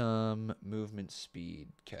 Momentum, movement speed,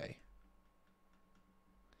 okay.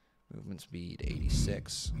 Movement speed,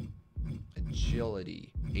 86.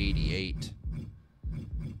 Agility, 88.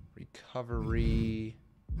 Recovery.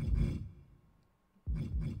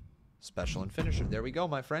 Special and finisher, there we go,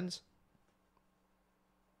 my friends.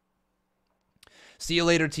 See you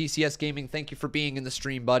later, TCS Gaming. Thank you for being in the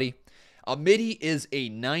stream, buddy. A midi is a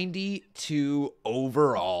 92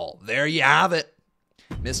 overall. There you have it.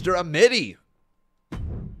 Mr. Amidi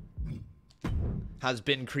has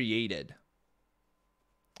been created.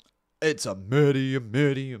 It's a midi.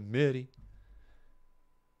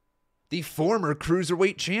 The former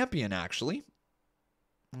Cruiserweight champion, actually.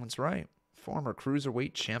 That's right. Former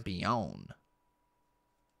Cruiserweight champion.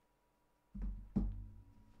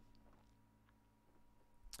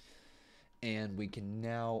 And we can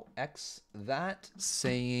now X that,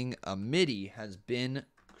 saying a midi has been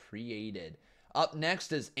created. Up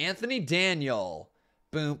next is Anthony Daniel.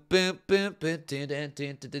 Boom, boom, boom, boom, dun, dun,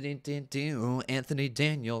 dun, dun, dun, dun, dun. Anthony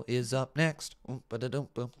Daniel is up next. All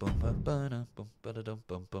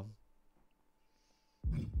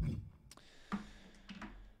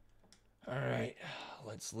right,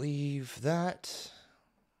 let's leave that.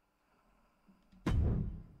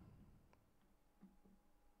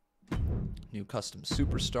 New custom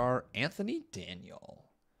superstar, Anthony Daniel.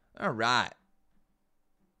 All right.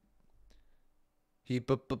 He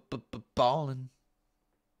ballin'.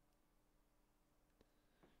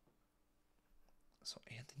 So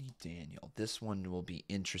Anthony Daniel. This one will be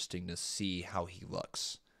interesting to see how he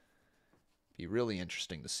looks. Be really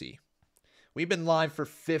interesting to see. We've been live for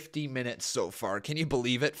 50 minutes so far. Can you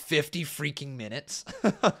believe it? 50 freaking minutes.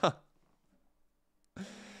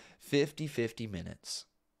 50 minutes.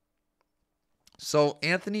 So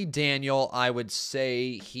Anthony Daniel, I would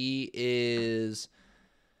say he is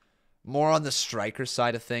more on the striker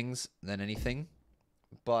side of things than anything.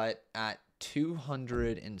 But at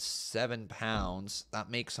 207 pounds, that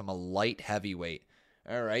makes him a light heavyweight.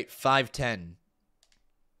 All right, 5'10".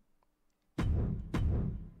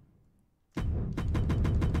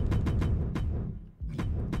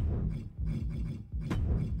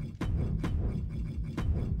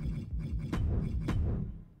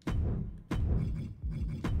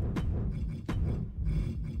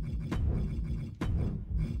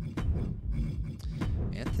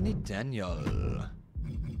 Anthony Daniel.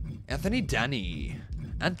 Anthony Danny.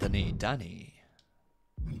 Anthony Danny.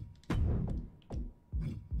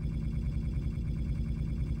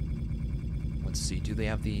 Let's see. Do they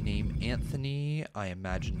have the name Anthony? I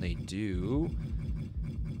imagine they do.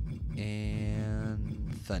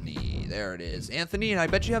 Anthony. There it is. Anthony, and I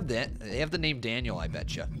bet you have that. They have the name Daniel, I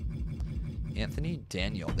bet you. Anthony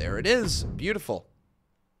Daniel. There it is. Beautiful.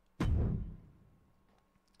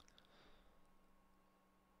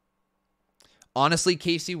 Honestly,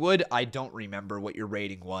 Casey Wood, I don't remember what your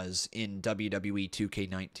rating was in WWE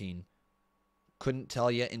 2K19. Couldn't tell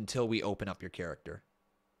you until we open up your character.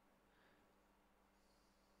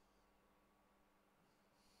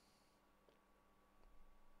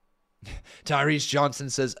 Tyrese Johnson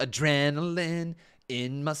says, adrenaline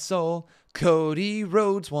in my soul. Cody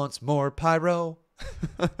Rhodes wants more pyro.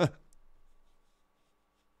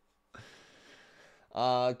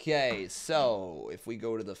 Okay, so if we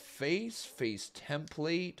go to the face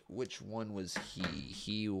template, which one was he?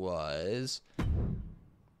 He was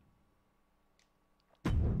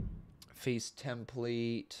face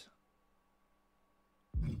template.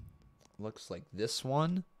 Looks like this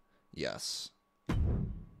one. Yes. All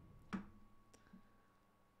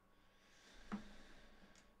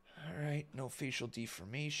right, no facial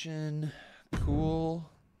deformation. Cool.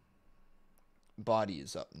 Body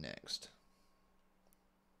is up next.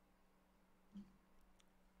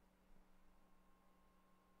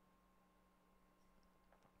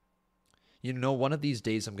 You know, one of these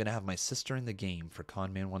days I'm going to have my sister in the game for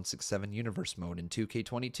Conman 167 Universe Mode in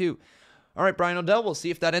 2K22. All right, Brian O'Dell, we'll see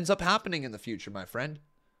if that ends up happening in the future, my friend.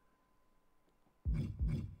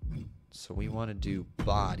 So we want to do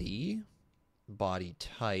body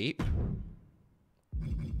type.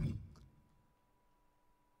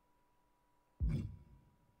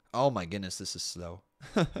 Oh my goodness, this is slow.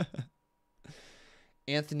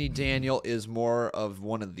 Anthony Daniel is more of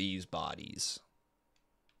one of these bodies.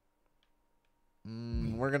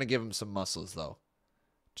 We're going to give him some muscles, though.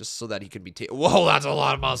 Just so that he can be... Whoa, that's a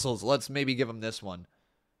lot of muscles. Let's maybe give him this one.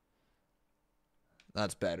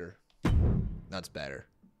 That's better. That's better.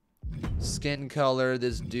 Skin color,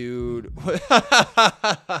 this dude.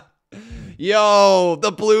 Yo,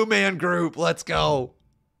 the Blue Man Group. Let's go.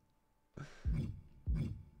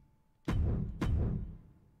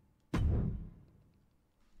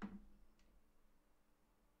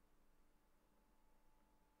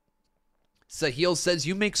 Sahil says,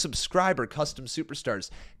 you make subscriber custom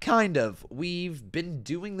superstars. Kind of. We've been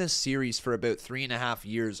doing this series for about 3.5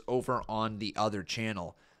 years over on the other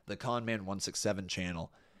channel, the Conman 167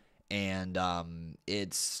 channel. And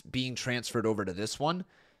it's being transferred over to this one.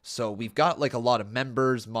 So we've got like a lot of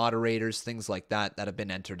members, moderators, things like that that have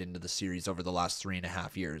been entered into the series over the last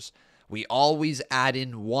 3.5 years. We always add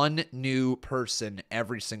in one new person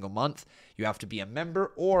every single month. You have to be a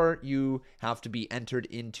member or you have to be entered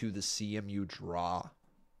into the CMU draw.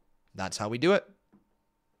 That's how we do it.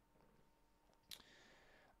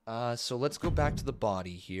 So let's go back to the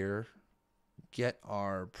body here. Get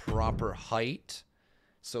our proper height.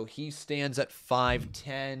 So he stands at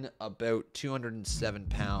 5'10", about 207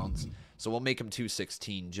 pounds. So we'll make him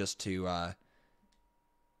 216 just to...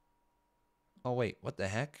 Oh, wait. What the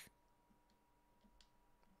heck?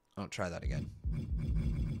 Oh, try that again.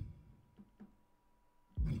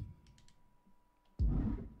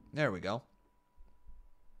 There we go.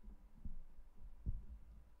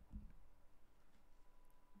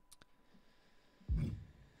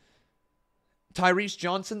 Tyrese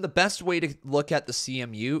Johnson, the best way to look at the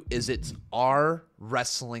CMU is it's our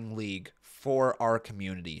wrestling league for our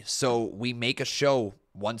community. So we make a show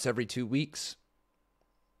once every 2 weeks.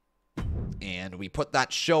 And we put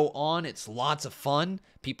that show on. It's lots of fun.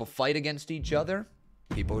 People fight against each other.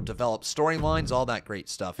 People develop storylines, all that great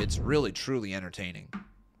stuff. It's really, truly entertaining.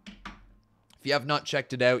 If you have not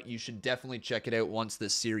checked it out, you should definitely check it out once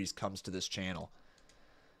this series comes to this channel.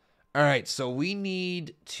 All right, so we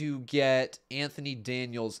need to get Anthony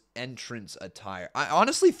Daniels' entrance attire. I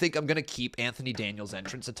honestly think I'm going to keep Anthony Daniels'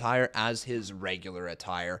 entrance attire as his regular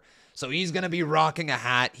attire. So he's going to be rocking a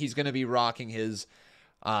hat. He's going to be rocking his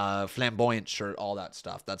flamboyant shirt, all that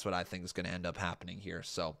stuff. That's what I think is going to end up happening here.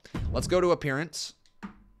 So let's go to appearance.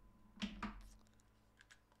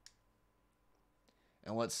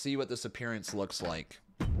 And let's see what this appearance looks like.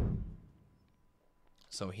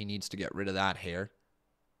 So he needs to get rid of that hair.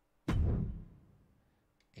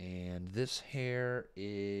 And this hair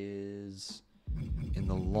is in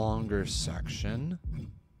the longer section.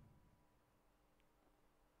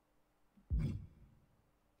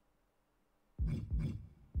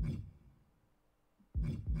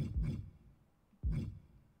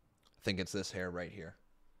 I think it's this hair right here.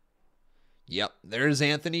 Yep, there's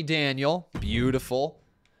Anthony Daniel. Beautiful.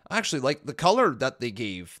 I actually like the color that they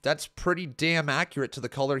gave. That's pretty damn accurate to the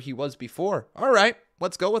color he was before. All right,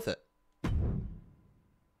 let's go with it.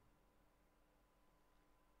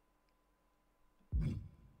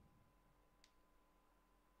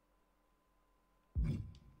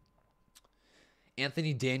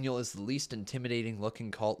 Anthony Daniel is the least intimidating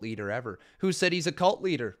looking cult leader ever. Who said he's a cult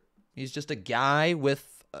leader? He's just a guy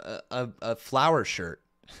with a flower shirt.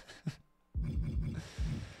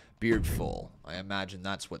 Beard full. I imagine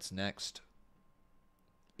that's what's next.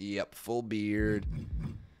 Yep, full beard.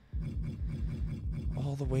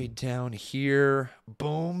 All the way down here.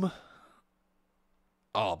 Boom.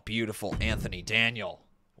 Oh, beautiful Anthony Daniel.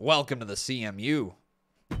 Welcome to the CMU.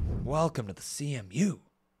 Welcome to the CMU.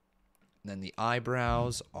 And then the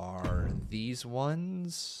eyebrows are these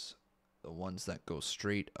ones. The ones that go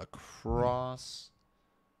straight across.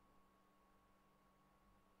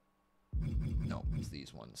 No, it's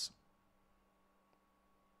these ones.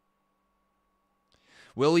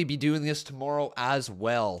 Will he be doing this tomorrow as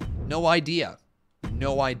well? No idea.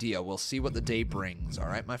 No idea. We'll see what the day brings. All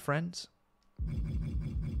right, my friends?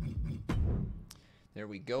 There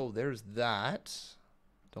we go. There's that.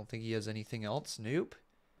 Don't think he has anything else. Nope.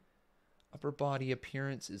 Upper body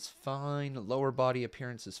appearance is fine. Lower body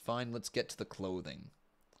appearance is fine. Let's get to the clothing.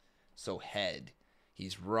 So head.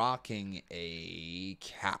 He's rocking a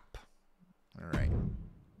cap. All right.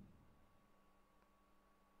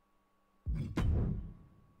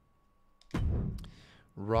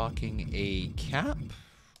 Rocking a cap.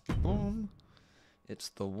 Boom. It's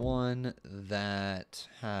the one that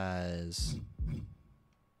has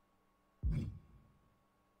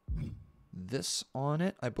this on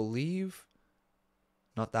it, I believe.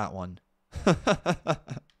 Not that one.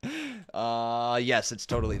 Yes, it's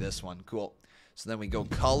totally this one. Cool. So then we go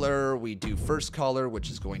color. We do first color, which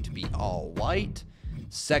is going to be all white.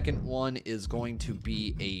 Second one is going to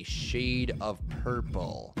be a shade of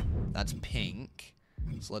purple. That's pink.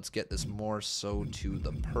 So let's get this more so to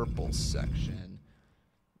the purple section.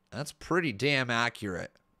 That's pretty damn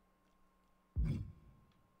accurate.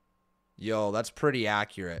 Yo, that's pretty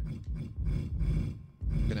accurate.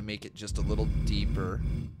 I'm gonna make it just a little deeper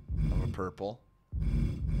of a purple.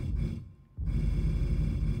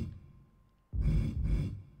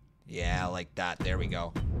 Yeah, like that. There we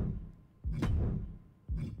go.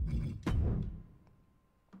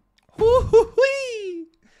 Woo-hoo-wee!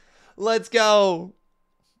 Let's go.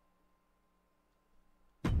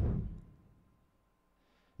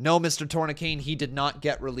 No, Mr. Tourniquet, he did not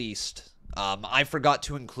get released. I forgot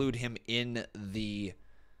to include him in the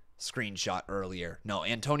screenshot earlier. No,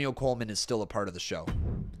 Antonio Coleman is still a part of the show.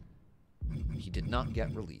 He did not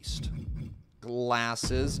get released.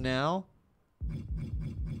 Glasses now.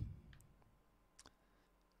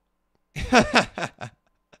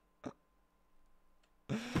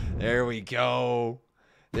 There we go.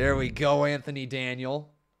 There we go, Anthony Daniel.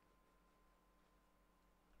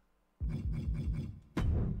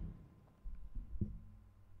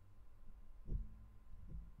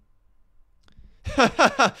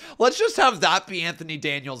 Let's just have that be Anthony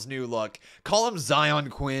Daniel's new look. Call him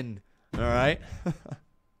Zion Quinn. All right.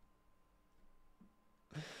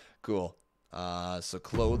 Cool. So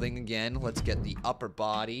clothing again. Let's get the upper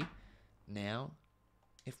body now.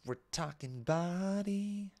 If we're talking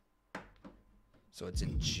body. So it's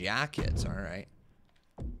in jackets. All right.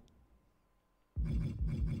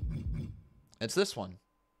 It's this one.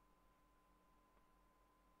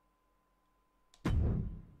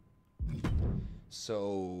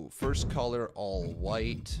 So first color all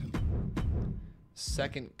white.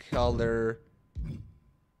 Second color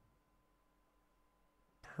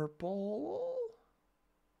purple.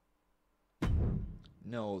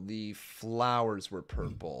 No, the flowers were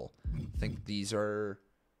purple. I think these are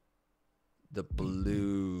the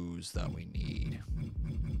blues that we need.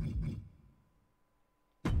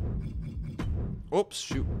 Oops,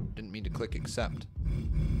 shoot. Didn't mean to click accept.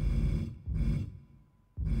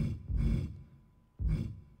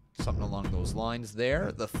 Something along those lines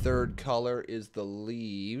there. The third color is the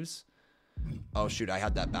leaves. Oh, shoot. I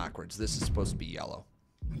had that backwards. This is supposed to be yellow.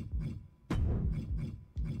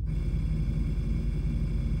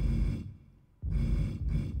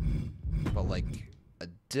 But, like, a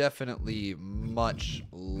definitely much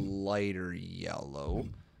lighter yellow.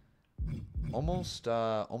 Almost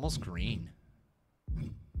green.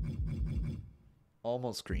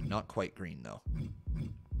 Almost green. Not quite green, though.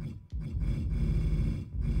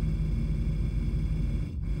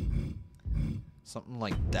 Something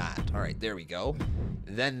like that. All right, there we go.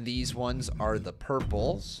 Then these ones are the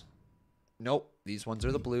purples. Nope, these ones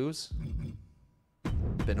are the blues.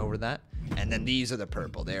 spin over that. And then these are the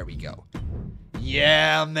purple. There we go.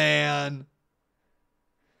 Yeah, man.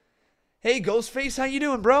 Hey, Ghostface, how you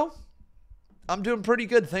doing, bro? I'm doing pretty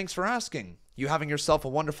good. Thanks for asking. You having yourself a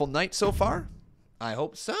wonderful night so far? I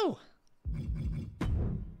hope so.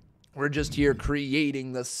 We're just here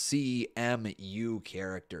creating the CMU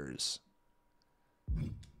characters.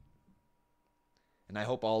 And I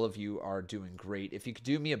hope all of you are doing great. If you could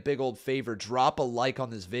do me a big old favor, drop a like on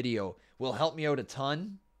this video. Will help me out a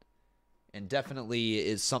ton. And definitely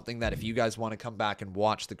is something that if you guys want to come back and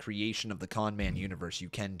watch the creation of the Conman universe, you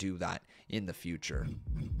can do that in the future.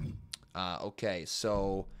 Okay,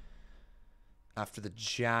 so after the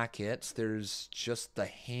jacket, there's just the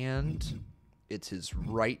hand. It's his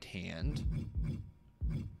right hand.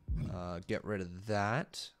 Get rid of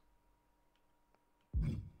that.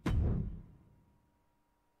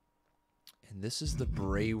 And this is the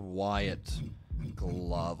Bray Wyatt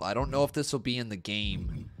glove. I don't know if this will be in the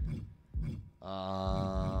game.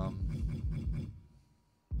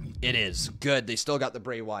 It is. Good. They still got the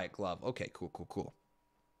Bray Wyatt glove. Okay, cool, cool, cool.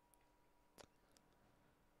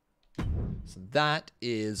 So that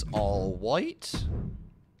is all white.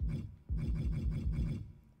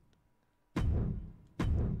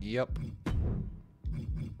 Yep.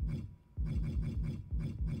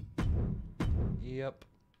 Yep.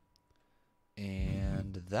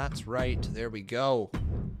 And that's right. There we go.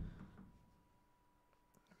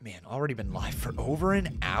 Man, already been live for over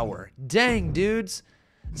an hour. Dang, dudes.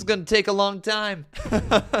 This is going to take a long time.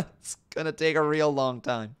 It's going to take a real long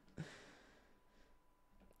time.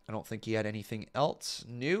 I don't think he had anything else.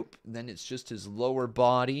 Nope. Then it's just his lower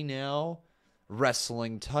body now.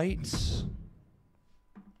 Wrestling tights.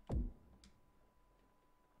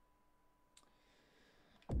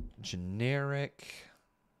 Generic.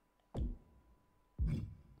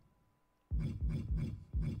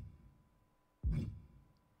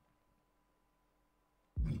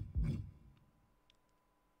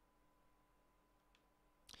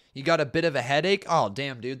 You got a bit of a headache? Oh,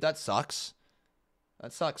 damn, dude. That sucks.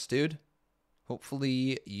 That sucks, dude.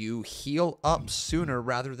 Hopefully you heal up sooner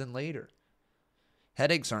rather than later.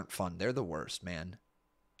 Headaches aren't fun. They're the worst, man.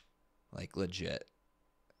 Like, legit.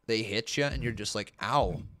 They hit you and you're just like,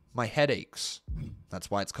 ow, my head aches.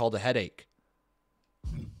 That's why it's called a headache.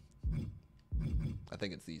 I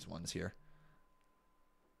think it's these ones here.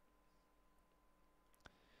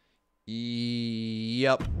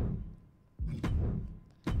 Yep.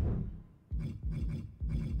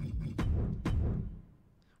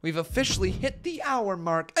 We've officially hit the hour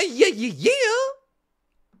mark. Yeah, yeah, yeah.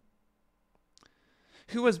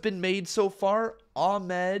 Who has been made so far?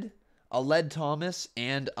 Ahmed, Aled Thomas,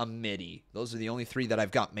 and a Midi. Those are the only three that I've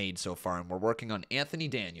got made so far, and we're working on Anthony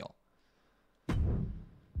Daniel.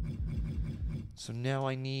 So now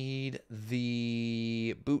I need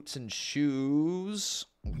the boots and shoes.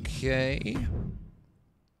 Okay.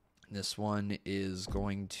 This one is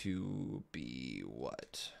going to be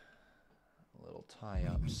what? Little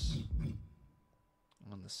tie-ups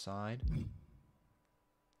on the side.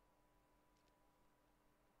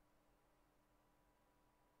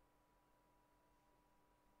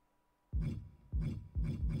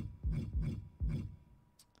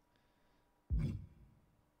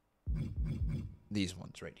 These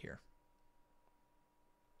ones right here.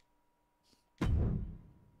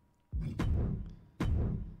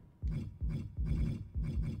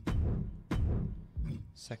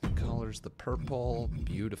 Second color's the purple.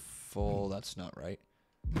 Beautiful. That's not right.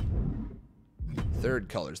 Third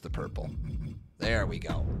color's the purple. There we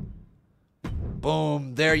go.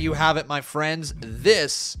 Boom. There you have it, my friends.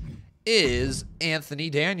 This is Anthony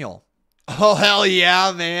Daniel. Oh, hell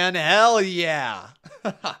yeah, man. Hell yeah.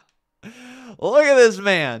 Look at this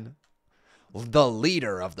man. The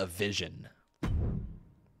leader of the vision.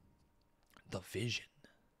 The vision.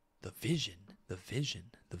 The vision. The vision.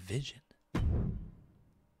 The vision.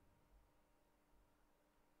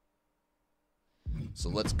 So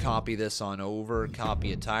let's copy this on over.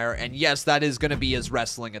 Copy attire. And yes, that is going to be his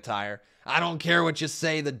wrestling attire. I don't care what you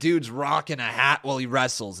say. The dude's rocking a hat while he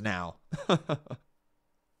wrestles now.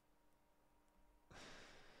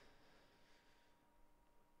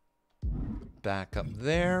 Back up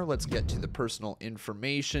there. Let's get to the personal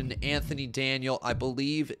information. Anthony Daniel, I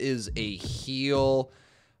believe, is a heel,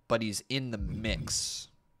 but he's in the mix.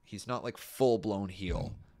 He's not like full-blown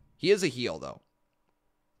heel. He is a heel, though.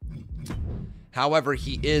 However,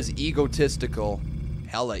 he is egotistical.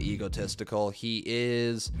 Hella egotistical. He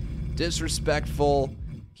is disrespectful.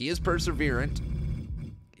 He is perseverant.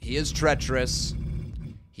 He is treacherous.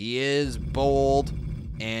 He is bold.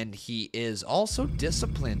 And he is also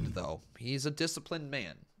disciplined, though. He's a disciplined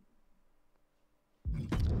man.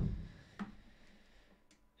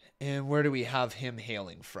 And where do we have him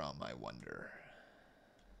hailing from, I wonder?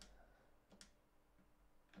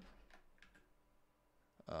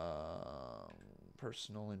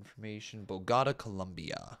 Personal information. Bogota,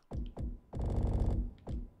 Colombia.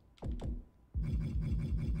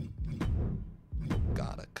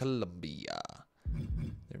 Bogota, Colombia.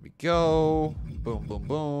 There we go. Boom, boom,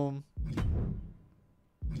 boom.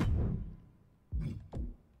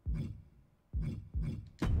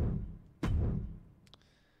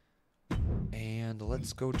 And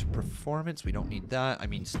let's go to performance. We don't need that. I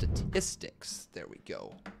mean statistics. There we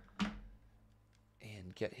go.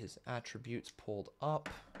 And get his attributes pulled up.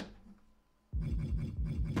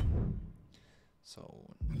 So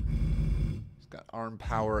he's got arm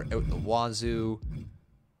power out the wazoo.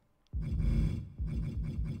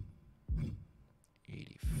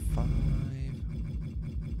 85.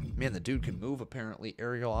 Man, the dude can move apparently.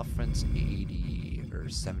 Aerial offense 80 or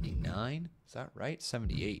 79. Is that right?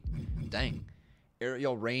 78. Dang.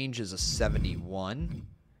 Aerial range is a 71.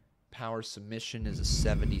 Power submission is a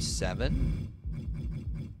 77.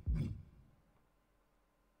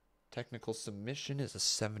 Technical submission is a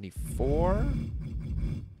 74.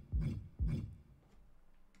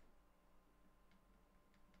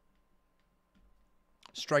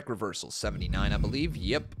 Strike reversal 79, I believe.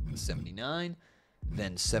 Yep, 79.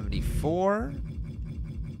 Then 74.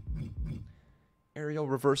 Aerial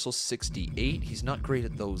reversal 68. He's not great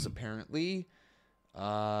at those apparently.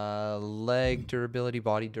 Leg durability,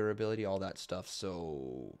 body durability, all that stuff.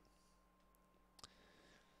 So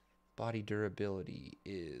body durability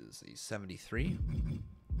is a 73.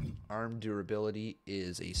 Arm durability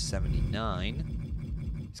is a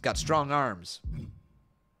 79. He's got strong arms.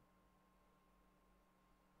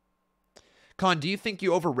 Con, do you think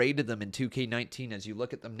you overrated them in 2K19 as you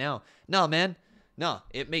look at them now? No, man. No,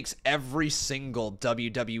 it makes every single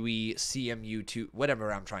WWE CMU2,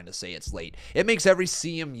 whatever I'm trying to say, it's late. It makes every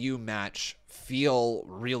CMU match feel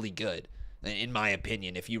really good, in my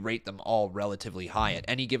opinion, if you rate them all relatively high. At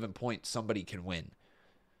any given point, somebody can win.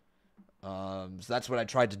 So that's what I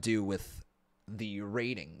tried to do with the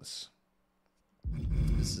ratings.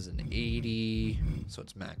 This is an 80, so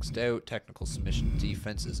it's maxed out. Technical submission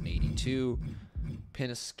defense is an 82.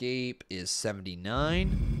 Pin escape is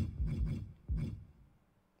 79.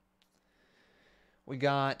 We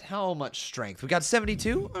got how much strength? We got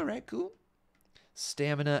 72. All right, cool.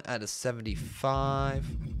 Stamina at a 75.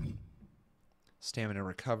 Stamina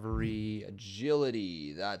recovery.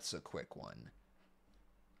 Agility. That's a quick one.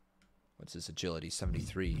 What's this agility?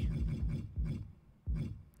 73.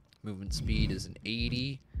 Movement speed is an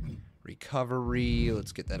 80. Recovery.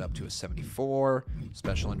 Let's get that up to a 74.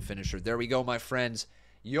 Special and finisher. There we go, my friends.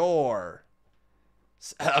 Your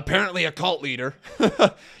apparently a cult leader.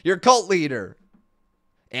 Your cult leader.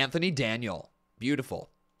 Anthony Daniel. Beautiful.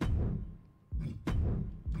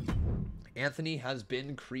 Anthony has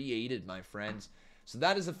been created, my friends. So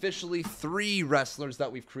that is officially 3 wrestlers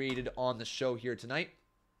that we've created on the show here tonight.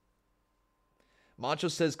 Macho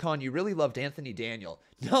says, Con, you really loved Anthony Daniel.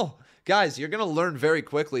 No, guys, you're going to learn very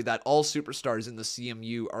quickly that all superstars in the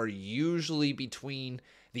CMU are usually between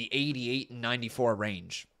the 88 and 94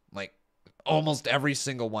 range. Like, almost every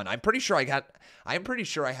single one. I'm pretty sure I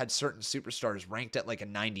had certain superstars ranked at like a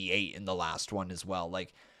 98 in the last one as well.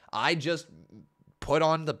 Like, I just put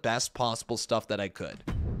on the best possible stuff that I could.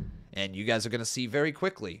 And you guys are going to see very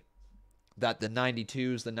quickly that the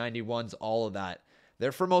 92s, the 91s, all of that,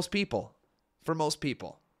 they're for most people. For most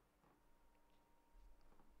people.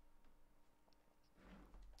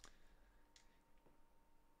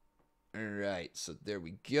 All right, so there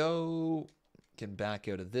we go. Can back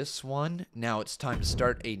out of this one. Now it's time to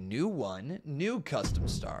start a new one. New custom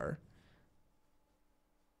star.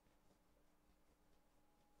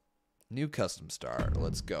 New custom star.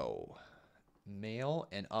 Let's go. Male.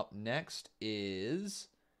 And up next is...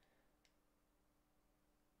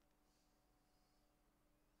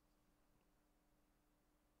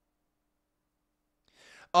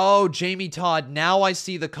 Oh, Jamie Todd, now I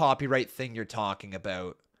see the copyright thing you're talking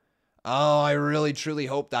about. Oh, I really, truly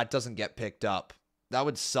hope that doesn't get picked up. That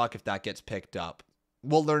would suck if that gets picked up.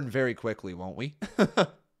 We'll learn very quickly, won't we?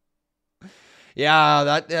 Yeah,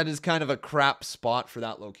 that is kind of a crap spot for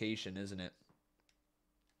that location, isn't it?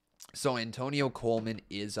 So Antonio Coleman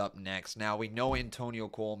is up next. Now, we know Antonio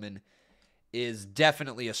Coleman is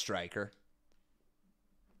definitely a striker.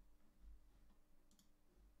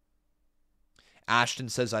 Ashton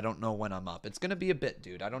says, I don't know when I'm up. It's going to be a bit,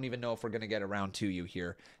 dude. I don't even know if we're going to get around to you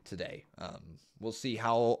here today. We'll see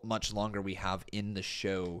how much longer we have in the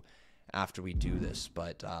show after we do this.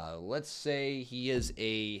 But let's say he is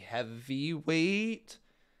a heavyweight.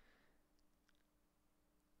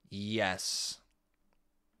 Yes.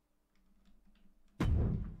 All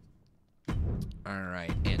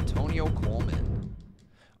right, Antonio Coleman.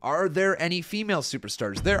 Are there any female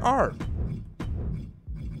superstars? There are.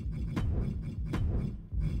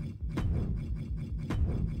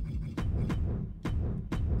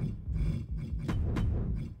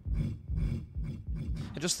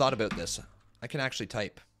 I just thought about this. I can actually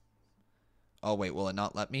type. Oh, wait, will it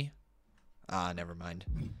not let me? Ah, never mind.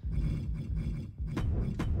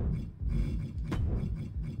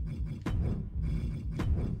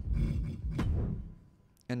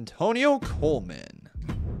 Antonio Coleman.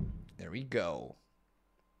 There we go.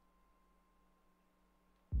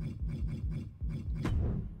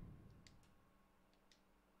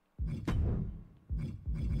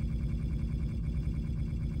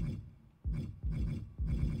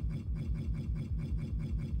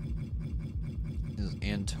 Is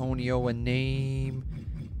Antonio a name?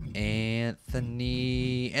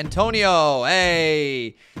 Anthony. Antonio!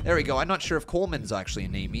 Hey! There we go. I'm not sure if Coleman's actually a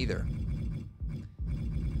name either.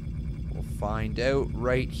 We'll find out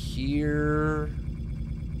right here.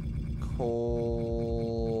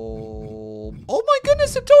 Cole. Oh my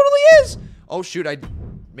goodness, it totally is! Oh shoot, I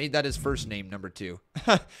made that his first name, number 2.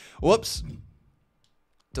 Whoops.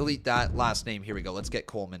 Delete that last name. Here we go. Let's get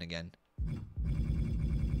Coleman again.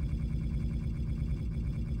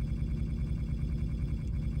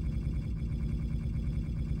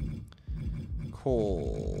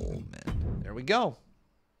 Coleman. There we go.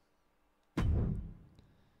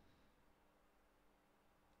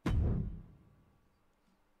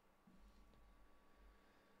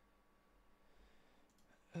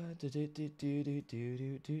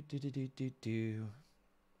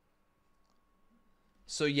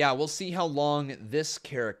 So yeah, we'll see how long this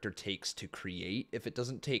character takes to create. If it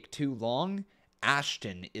doesn't take too long,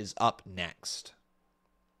 Ashton is up next.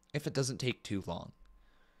 If it doesn't take too long.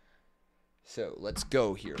 So let's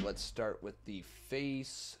go here. Let's start with the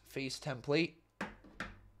face template.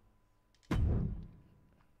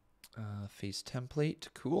 Face template,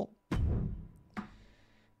 cool.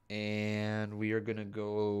 And we are gonna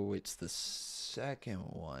go, it's the second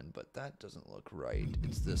one, but that doesn't look right.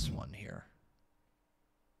 It's this one here.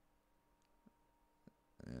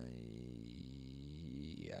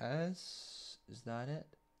 Yes, is that it?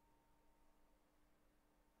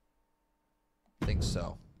 I think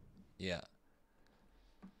so. Yeah.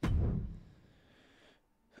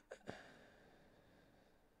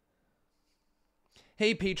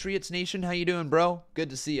 Hey Patriots Nation, how you doing, bro? Good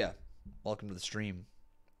to see ya. Welcome to the stream.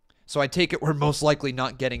 So I take it we're most likely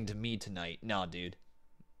not getting to me tonight. No, dude.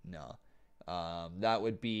 No. That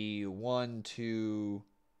would be 1, 2.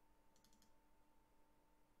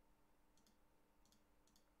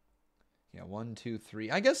 Yeah, 1, 2, 3.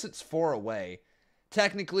 I guess it's 4 away.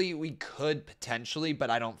 Technically, we could potentially, but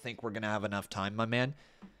I don't think we're gonna have enough time, my man.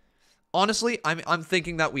 Honestly, I'm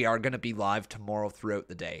thinking that we are gonna be live tomorrow throughout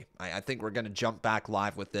the day. I think we're gonna jump back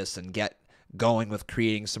live with this and get going with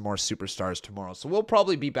creating some more superstars tomorrow. So we'll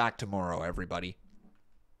probably be back tomorrow, everybody.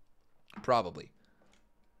 Probably.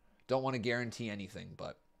 Don't want to guarantee anything,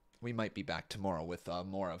 but we might be back tomorrow with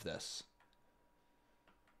more of this.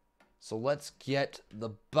 So let's get the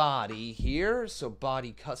body here. So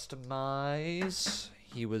body customize.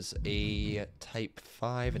 He was a type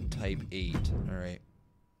 5 and type 8. All right.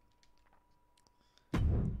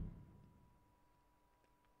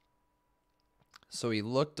 So he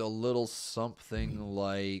looked a little something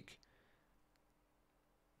like...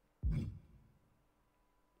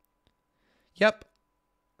 Yep.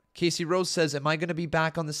 Casey Rose says, am I going to be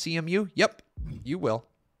back on the CMU? Yep, you will.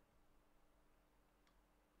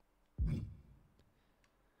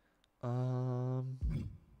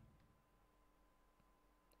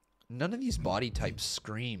 None of these body types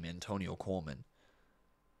scream Antonio Coleman.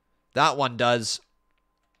 That one does.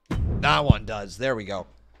 That one does. There we go.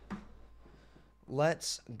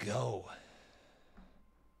 Let's go.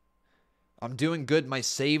 I'm doing good. My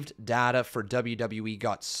saved data for WWE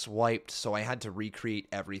got swiped, so I had to recreate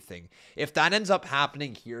everything. If that ends up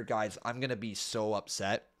happening here, guys, I'm going to be so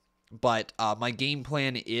upset. But my game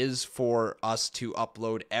plan is for us to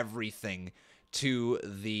upload everything to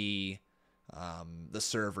the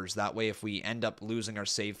servers. That way, if we end up losing our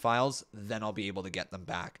save files, then I'll be able to get them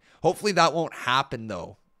back. Hopefully that won't happen,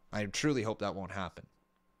 though. I truly hope that won't happen.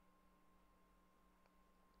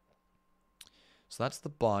 So that's the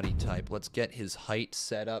body type. Let's get his height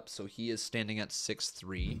set up. So he is standing at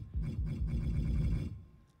 6'3".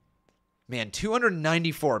 Man,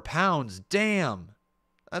 294 pounds. Damn.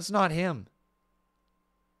 That's not him.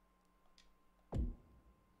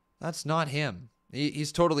 That's not him.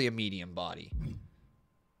 He's totally a medium body.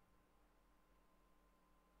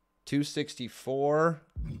 264.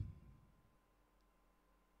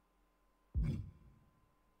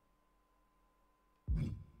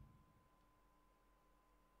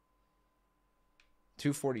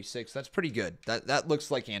 $246. That's pretty good. That looks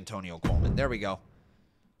like Antonio Coleman. There we go.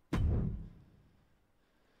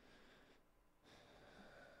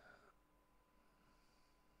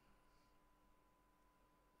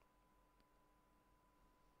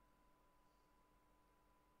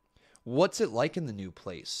 What's it like in the new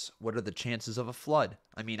place? What are the chances of a flood?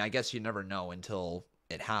 I mean, I guess you never know until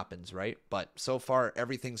it happens, right? But so far,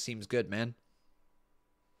 everything seems good, man.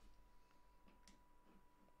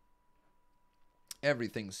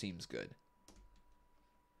 Everything seems good.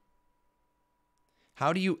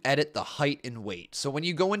 How do you edit the height and weight? So when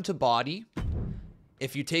you go into body,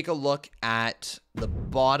 if you take a look at the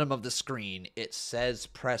bottom of the screen, it says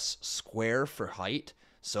press square for height.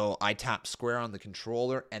 So I tap square on the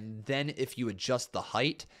controller, and then if you adjust the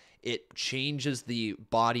height, it changes the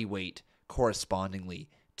body weight correspondingly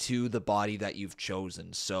to the body that you've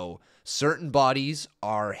chosen. So certain bodies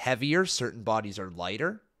are heavier, certain bodies are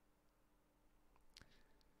lighter.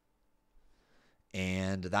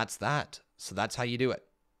 And that's that. So that's how you do it.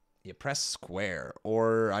 You press square,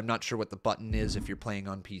 or I'm not sure what the button is if you're playing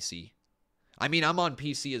on PC. I mean, I'm on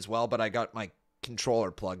PC as well, but I got my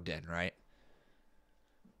controller plugged in, right?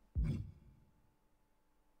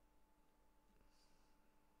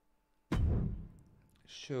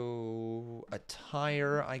 So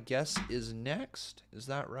attire, I guess, is next. Is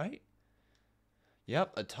that right?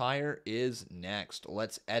 Yep, attire is next.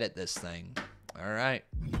 Let's edit this thing. All right.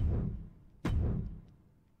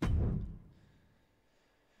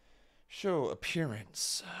 Show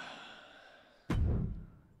appearance.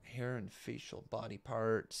 Hair and facial body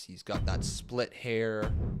parts. He's got that split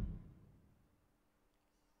hair.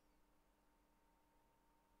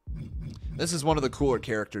 This is one of the cooler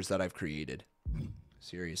characters that I've created.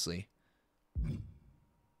 Seriously.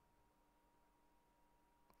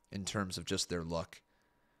 In terms of just their look.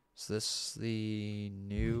 Is this the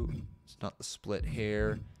new... It's not the split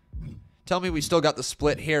hair. Tell me we still got the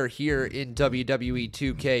split hair here in WWE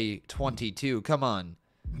 2K22. Come on.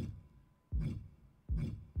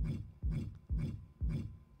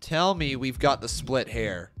 Tell me we've got the split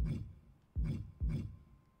hair.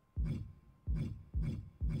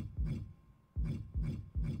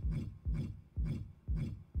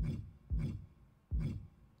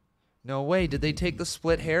 No way. Did they take the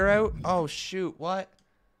split hair out? Oh, shoot. What?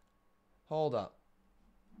 Hold up.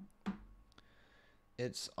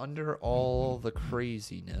 It's under all the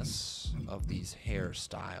craziness of these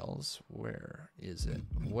hairstyles. Where is it?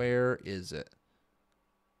 Where is it?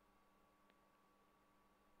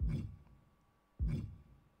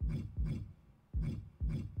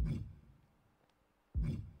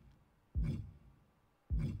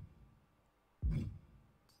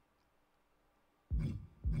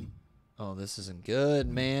 Oh, this isn't good,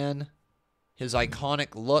 man. His iconic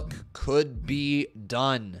look could be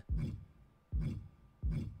done.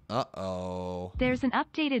 Uh-oh. There's an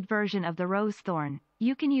updated version of the rose thorn.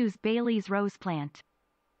 You can use Bailey's rose plant.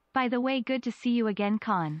 By the way, good to see you again,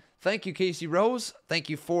 Con. Thank you, Casey Rose. Thank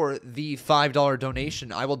you for the $5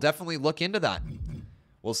 donation. I will definitely look into that.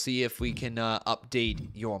 We'll see if we can update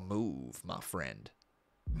your move, my friend.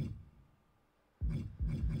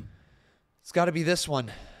 It's got to be this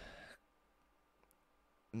one.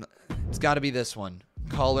 It's got to be this one.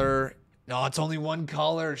 Color. No, it's only one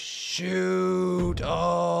color. Shoot.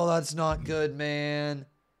 Oh, that's not good, man.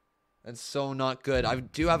 That's so not good. I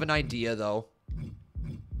do have an idea, though.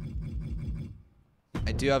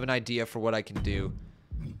 I do have an idea for what I can do.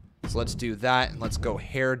 So let's do that, and let's go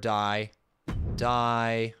hair dye.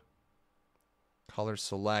 Dye. Color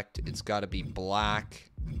select. It's got to be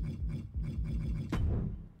black.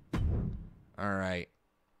 All right.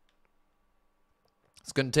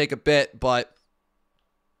 It's going to take a bit, but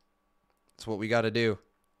that's what we got to do.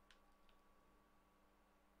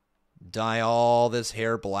 Dye all this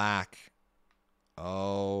hair black.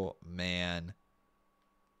 Oh, man.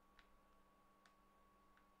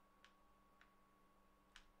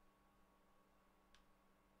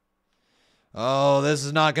 Oh, this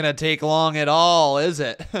is not going to take long at all, is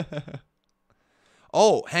it?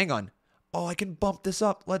 Oh, hang on. Oh, I can bump this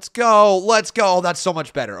up. Let's go. Let's go. Oh, that's so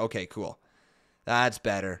much better. Okay, cool. That's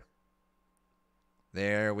better.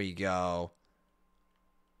 There we go.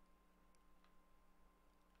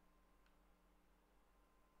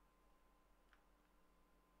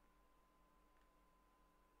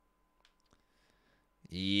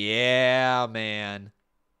 Yeah, man.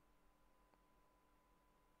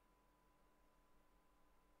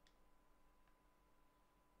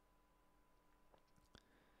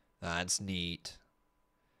 That's neat.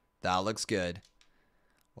 That looks good.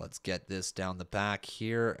 Let's get this down the back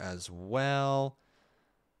here as well.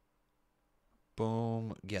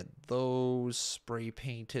 Boom. Get those spray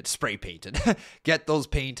painted. Spray painted. Get those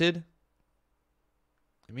painted.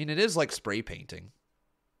 I mean, it is like spray painting.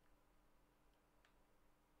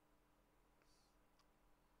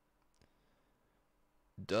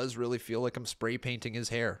 Does really feel like I'm spray painting his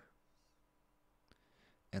hair.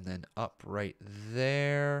 And then up right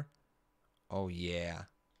there. Oh, yeah.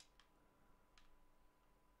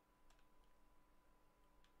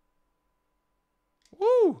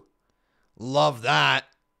 Woo! Love that.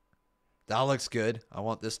 That looks good. I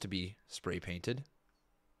want this to be spray painted.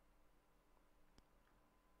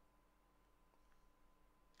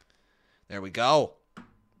 There we go.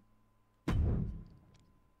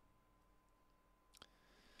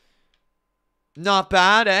 Not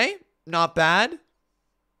bad, eh? Not bad.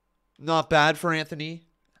 Not bad for Anthony.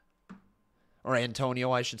 Or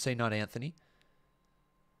Antonio, I should say, not Anthony.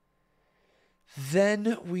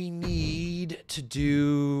 Then we need to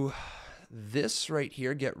do this right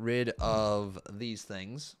here. Get rid of these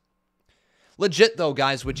things. Legit, though,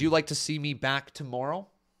 guys, would you like to see me back tomorrow?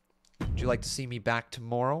 Would you like to see me back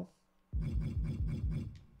tomorrow?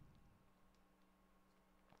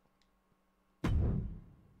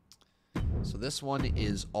 So this one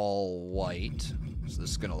is all white. So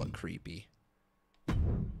this is going to look creepy.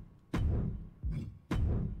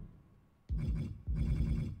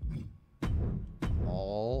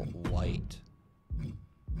 All white.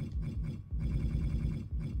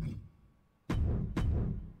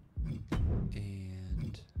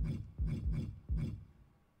 And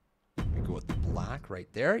we go with the black right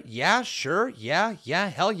there. Yeah, sure. Yeah.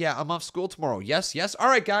 Hell yeah. I'm off school tomorrow. Yes. All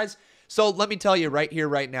right, guys. So let me tell you right here,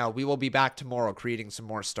 right now, we will be back tomorrow creating some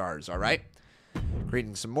more stars, all right?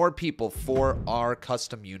 Creating some more people for our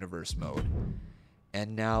custom universe mode.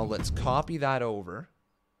 And now let's copy that over.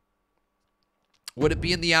 Would it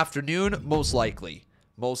be in the afternoon? Most likely.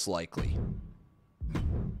 Most likely.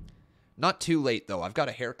 Not too late, though. I've got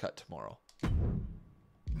a haircut tomorrow.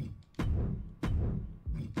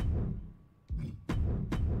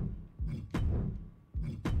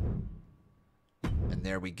 And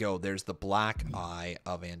there we go. There's the black eye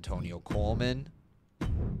of Antonio Coleman.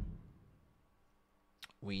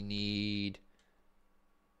 We need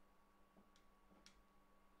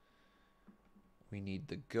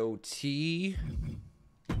the goatee.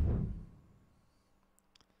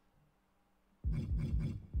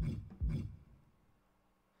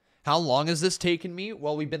 How long has this taken me?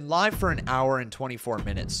 Well, we've been live for an hour and 24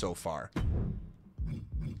 minutes so far.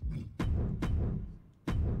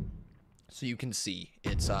 So you can see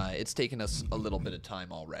it's taken us a little bit of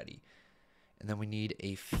time already. And then we need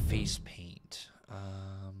a face paint.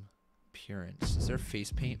 Appearance. Is there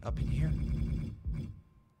face paint up in here?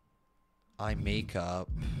 Eye makeup.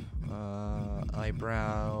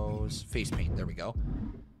 Eyebrows. Face paint. There we go.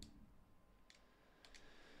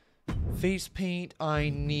 Face paint. I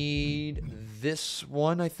need this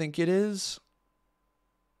one, I think it is.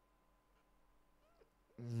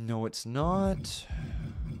 No, it's not.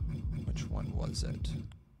 Which one was it?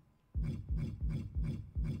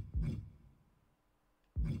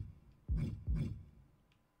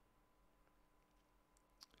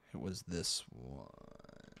 It was this one.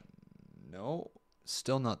 No,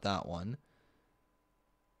 still not that one.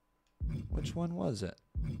 Which one was it?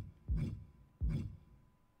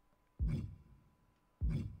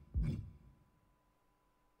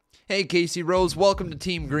 Hey, Casey Rose, welcome to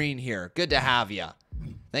Team Green here. Good to have you.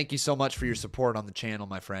 Thank you so much for your support on the channel,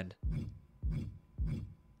 my friend.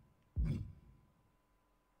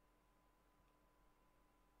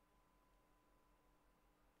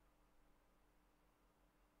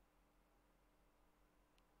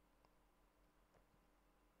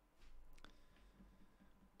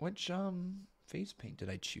 Which face paint did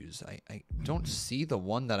I choose? I don't see the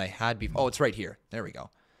one that I had before. Oh, it's right here. There we go.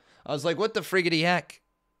 I was like, what the friggity heck?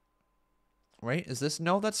 Right? Is this?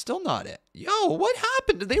 No, that's still not it. Yo, what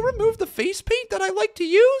happened? Did they remove the face paint that I like to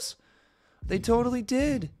use? They totally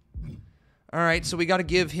did. All right, so we got to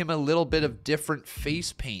give him a little bit of different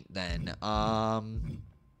face paint then.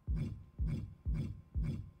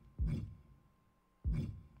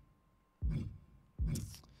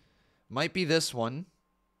 Might be this one.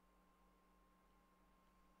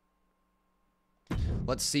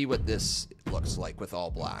 Let's see what this looks like with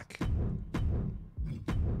all black.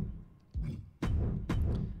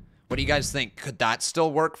 What do you guys think? Could that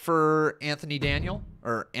still work for Anthony Daniel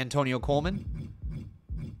or Antonio Coleman?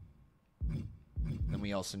 Then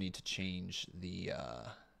we also need to change the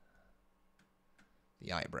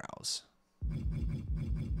eyebrows.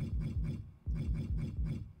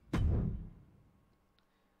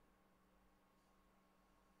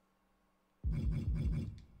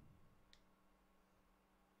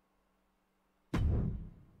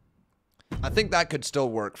 think that could still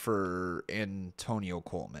work for Antonio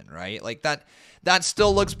Coleman, right? Like that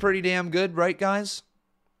still looks pretty damn good, right, guys?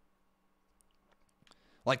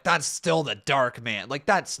 Like that's still the dark man. Like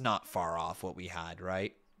that's not far off what we had,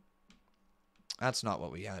 right? That's not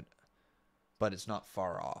what we had. But it's not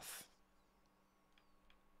far off.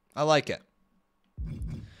 I like it.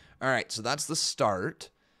 All right, so that's the start.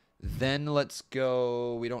 Then let's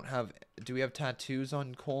go. We don't have... Do we have tattoos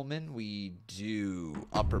on Coleman? We do.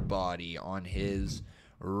 Upper body on his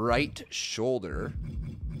right shoulder.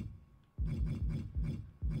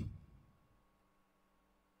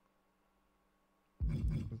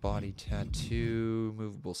 Body tattoo.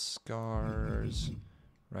 Movable scars.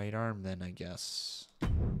 Right arm then, I guess.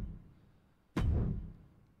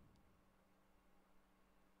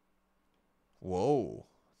 Whoa.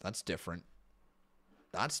 That's different.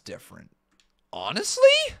 That's different. Honestly?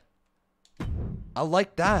 I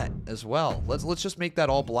like that as well. Let's just make that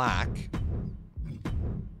all black.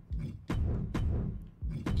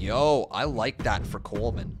 Yo, I like that for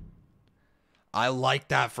Coleman. I like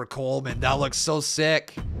that for Coleman. That looks so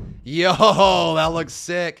sick. Yo, that looks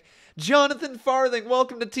sick. Jonathan Farthing,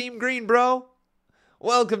 welcome to Team Green, bro.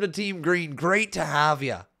 Welcome to Team Green. Great to have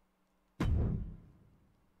you.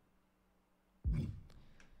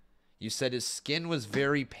 You said his skin was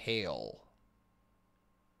very pale.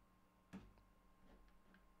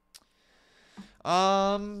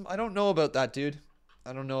 I don't know about that, dude.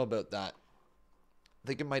 I don't know about that. I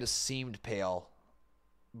think it might have seemed pale.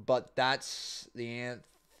 But that's the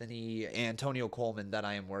Antonio Coleman that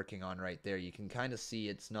I am working on right there. You can kind of see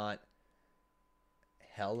it's not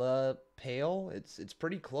hella pale. It's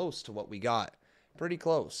pretty close to what we got. Pretty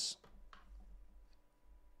close.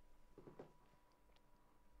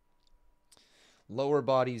 Lower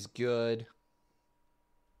body's good.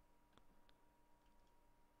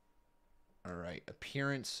 All right.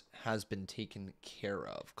 Appearance has been taken care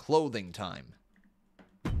of. Clothing time.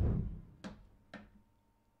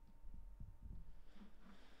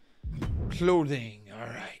 Clothing. All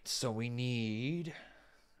right. So we need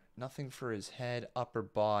nothing for his head, upper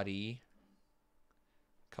body.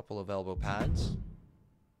 A couple of elbow pads.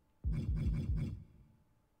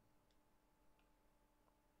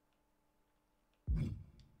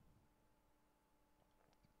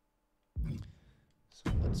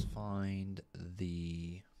 So let's find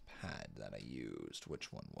the pad that I used.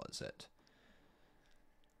 Which one was it?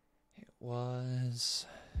 It was...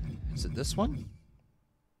 Is it this one?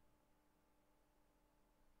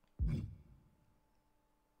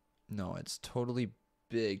 No, it's totally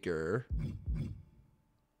bigger.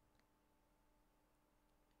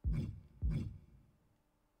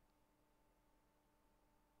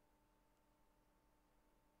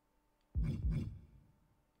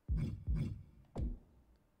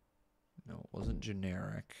 No, it wasn't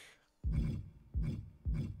generic.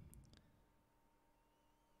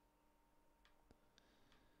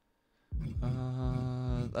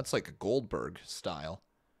 That's like a Goldberg style.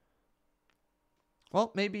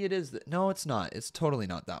 Well, maybe it is. No, it's not. It's totally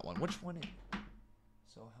not that one. Which one?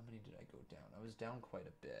 So how many did I go down? I was down quite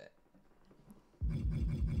a bit.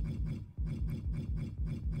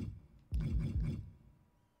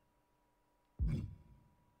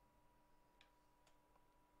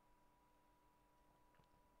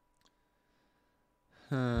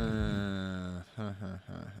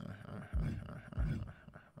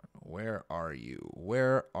 Where are you?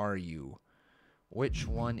 Where are you? Which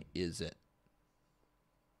one is it?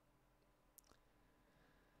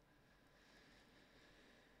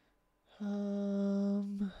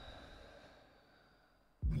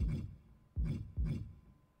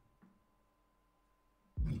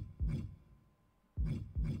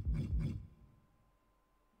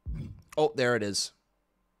 Oh, there it is.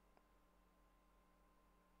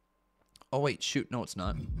 Oh, wait, shoot. No, it's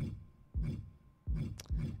not.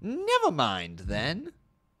 Never mind, then.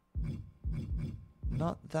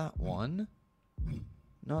 Not that one.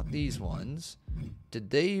 Not these ones.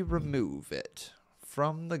 Did they remove it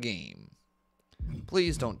from the game?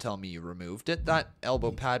 Please don't tell me you removed it. That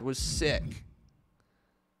elbow pad was sick.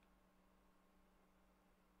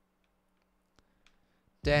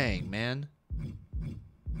 Dang, man.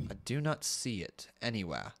 I do not see it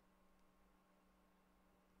anywhere.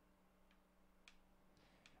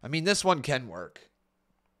 I mean, this one can work.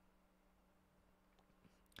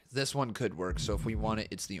 This one could work, so if we want it,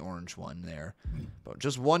 it's the orange one there. But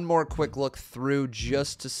just one more quick look through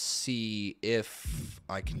just to see if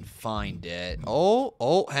I can find it.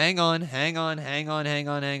 Oh, hang on.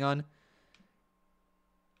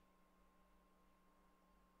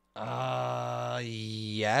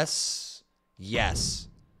 Yes. Yes.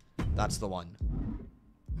 That's the one.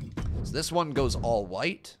 So this one goes all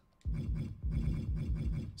white.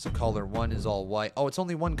 So color 1 is all white. Oh, it's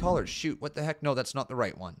only one color. Shoot, what the heck? No, that's not the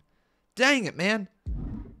right one. Dang it, man.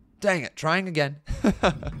 Dang it. Trying again.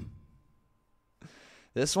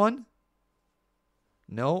 This one?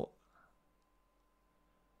 No.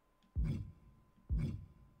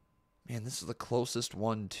 Man, this is the closest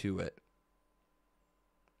one to it.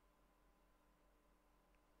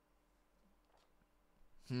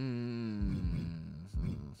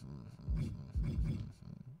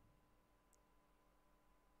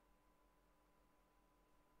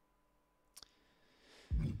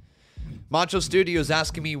 Macho Studios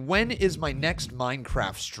asking me, when is my next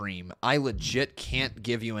Minecraft stream? I legit can't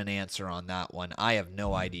give you an answer on that one. I have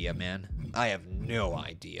no idea, man. I have no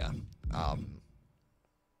idea.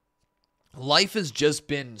 Life has just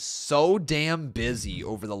been so damn busy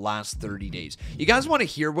over the last 30 days. You guys want to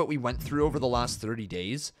hear what we went through over the last 30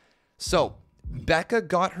 days? So, Becca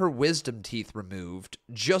got her wisdom teeth removed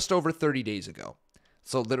just over 30 days ago.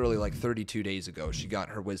 So literally like 32 days ago, she got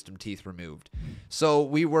her wisdom teeth removed. So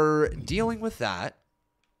we were dealing with that.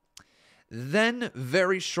 Then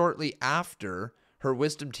very shortly after her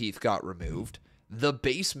wisdom teeth got removed, the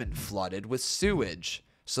basement flooded with sewage.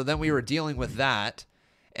 So then we were dealing with that.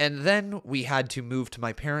 And then we had to move to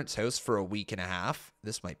my parents' house for a week and a half.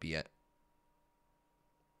 This might be it.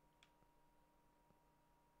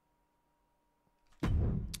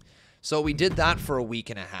 So we did that for a week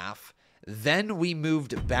and a half. Then we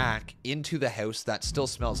moved back into the house that still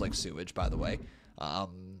smells like sewage, by the way.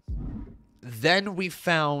 Then we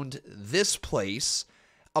found this place,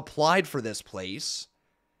 applied for this place,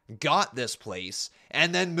 got this place,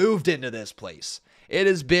 and then moved into this place. It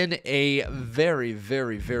has been a very,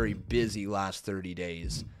 very, very busy last 30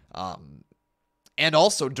 days. And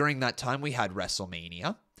also during that time, we had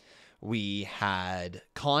WrestleMania. We had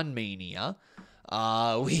ConMania.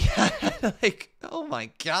 We had like, oh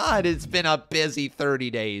my God, it's been a busy 30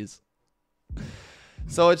 days.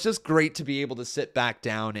 So it's just great to be able to sit back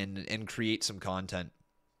down and create some content.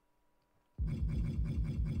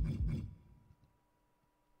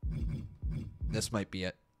 This might be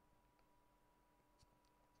it.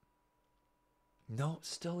 No, it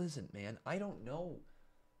still isn't, man. I don't know.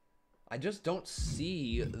 I just don't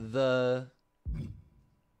see the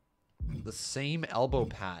same elbow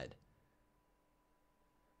pad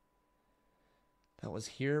that was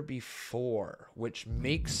here before, which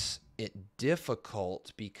makes it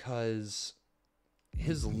difficult because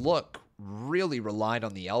his look really relied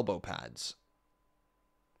on the elbow pads.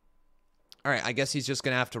 All right, I guess he's just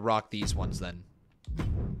going to have to rock these ones then.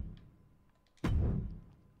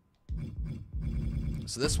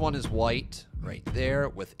 So this one is white right there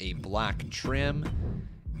with a black trim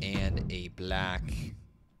and a black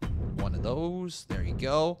one of those. There you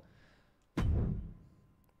go.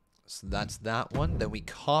 So that's that one. Then we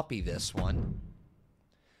copy this one.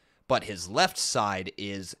 But his left side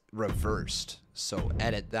is reversed. So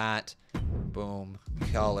edit that. Boom.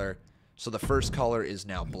 Color. So the first color is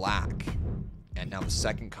now black. And now the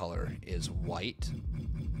second color is white.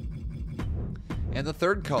 And the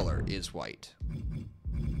third color is white.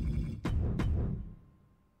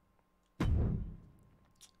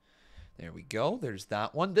 There we go. There's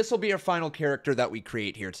that one. This will be our final character that we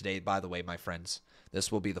create here today, by the way, my friends.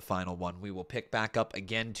 This will be the final one. We will pick back up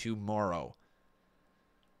again tomorrow.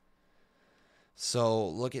 So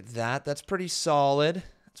look at that. That's pretty solid.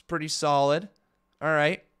 That's pretty solid. All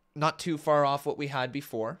right. Not too far off what we had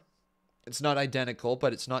before. It's not identical,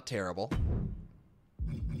 but it's not terrible.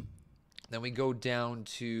 Then we go down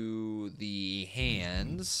to the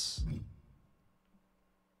hands.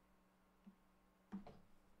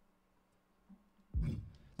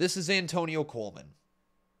 This is Antonio Coleman.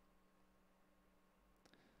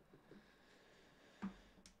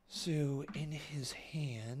 So in his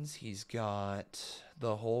hands, he's got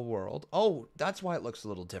the whole world. Oh, that's why it looks a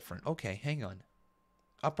little different. Okay, hang on.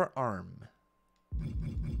 Upper arm.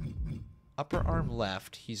 Upper arm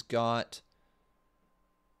left, he's got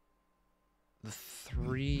the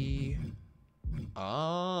 3.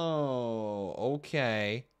 Oh,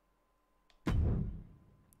 okay.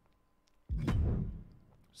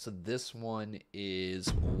 So this one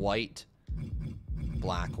is white,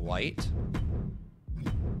 black, white.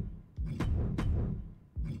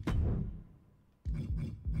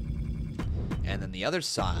 And then the other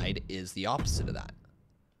side is the opposite of that.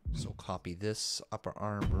 So copy this upper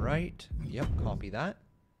arm right. Yep, copy that.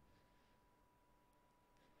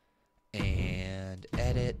 And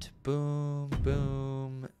edit. Boom,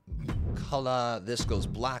 boom. Color. This goes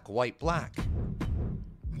black, white, black.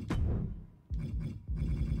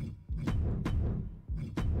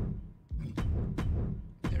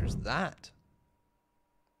 There's that.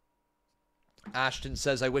 Ashton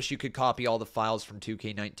says, I wish you could copy all the files from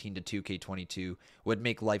 2K19 to 2K22. Would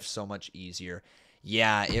make life so much easier.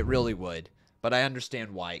 Yeah, it really would. But I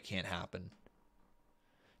understand why it can't happen.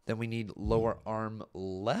 Then we need lower arm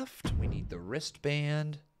left. We need the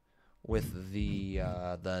wristband with the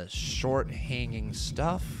short hanging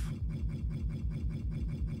stuff.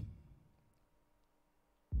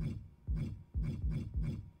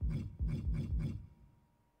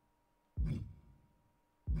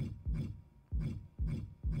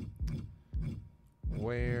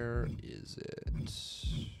 Where is it?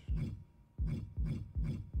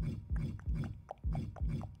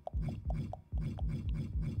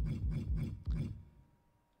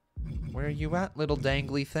 Where are you at, little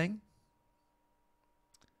dangly thing?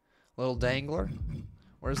 Little dangler?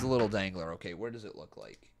 Where's the little dangler? Okay, where does it look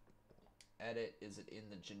like? Edit, is it in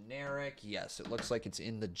the generic? Yes, it looks like it's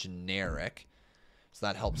in the generic. So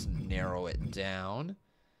that helps narrow it down.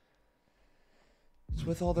 It's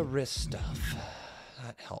with all the wrist stuff.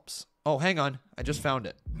 That helps. Oh, hang on. I just found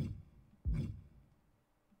it.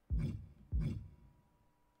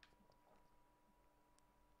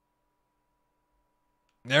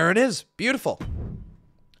 There it is. Beautiful.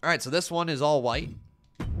 All right, so this one is all white.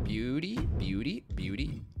 Beauty, beauty,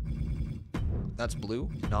 beauty. That's blue,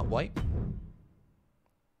 not white.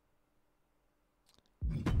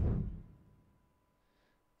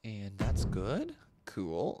 And that's good.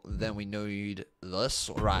 Cool. Then we need this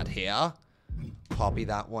right here. Copy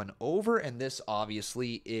that one over, and this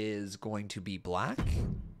obviously is going to be black.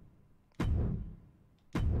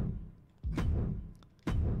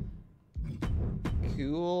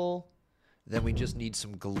 Cool. Then we just need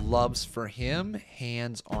some gloves for him.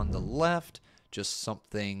 Hands on the left. Just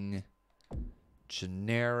something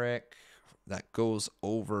generic that goes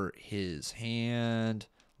over his hand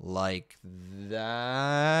like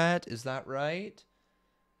that. Is that right?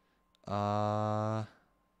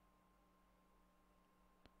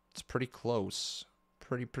 It's pretty close.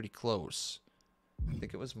 Pretty close. I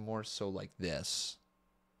think it was more so like this.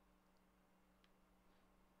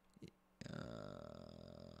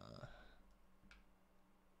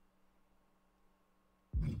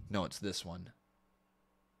 No, it's this one.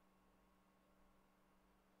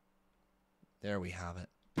 There we have it.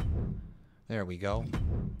 There we go.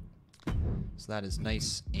 So that is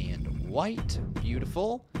nice and white.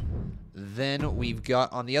 Beautiful. Then we've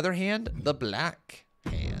got, on the other hand, the black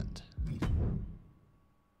hand.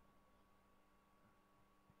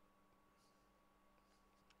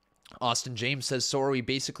 Austin James says, so are we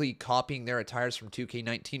basically copying their attires from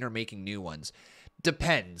 2K19 or making new ones?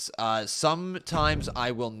 Depends. Sometimes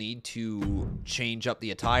I will need to change up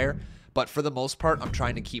the attire, but for the most part, I'm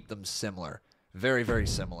trying to keep them similar. Very, very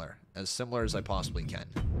similar. As similar as I possibly can.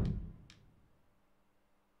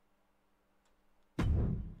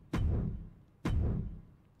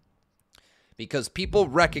 Because people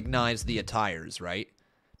recognize the attires, right?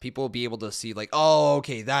 People will be able to see like, oh,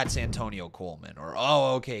 okay, that's Antonio Coleman. Or,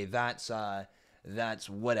 oh, okay, that's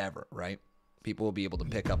whatever, right? People will be able to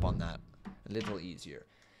pick up on that a little easier.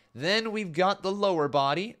 Then we've got the lower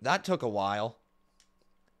body. That took a while.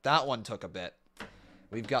 That one took a bit.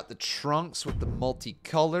 We've got the trunks with the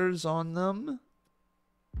multicolors on them.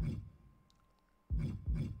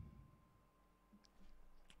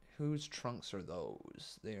 Whose trunks are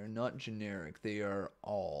those? They are not generic. They are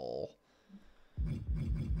all...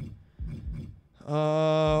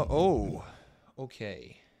 oh.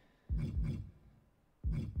 Okay.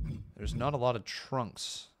 There's not a lot of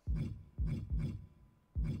trunks.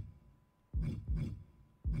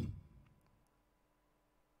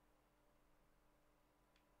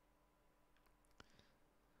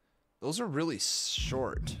 Those are really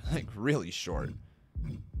short. Like, really short.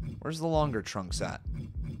 Where's the longer trunks at?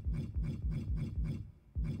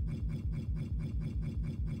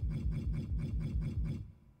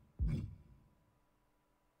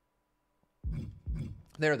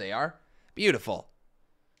 There they are. Beautiful.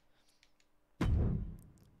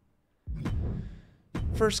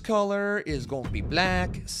 First color is going to be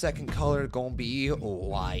black. Second color going to be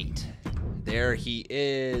white. There he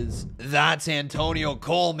is. That's Antonio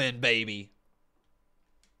Coleman, baby.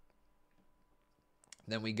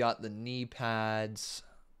 Then we got the knee pads.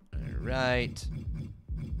 All right.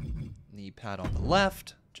 Knee pad on the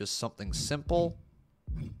left. Just something simple.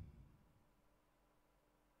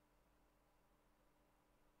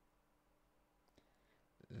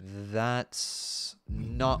 That's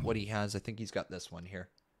not what he has. I think he's got this one here.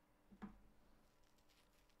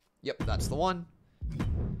 Yep, that's the one.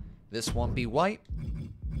 This one be white.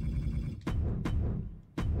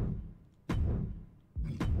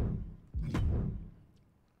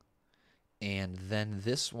 then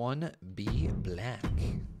this one be black.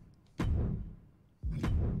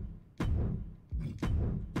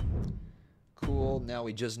 Cool. Now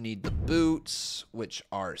we just need the boots, which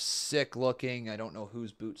are sick looking. I don't know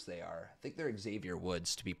whose boots they are. I think they're Xavier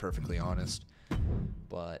Woods, to be perfectly honest.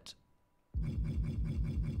 But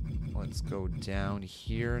let's go down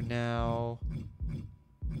here now.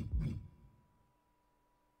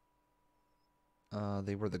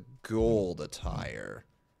 They were the gold attire.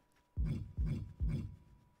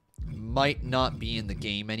 Might not be in the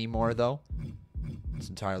game anymore, though. It's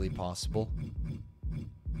entirely possible.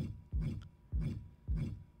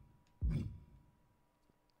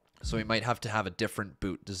 So we might have to have a different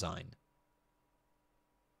boot design.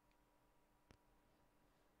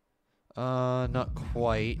 Not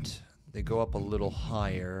quite. They go up a little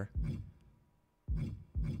higher.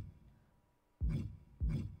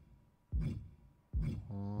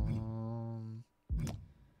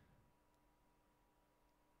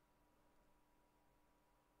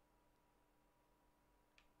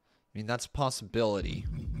 I mean, that's a possibility.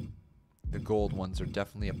 The gold ones are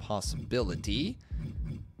definitely a possibility.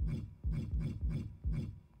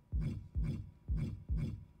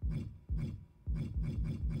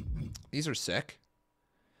 These are sick.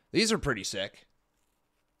 These are pretty sick.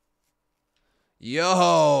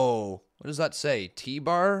 Yo! What does that say?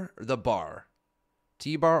 T-bar or the bar?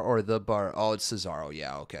 T-bar or the bar? Oh, it's Cesaro.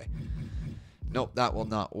 Yeah, okay. Nope, that will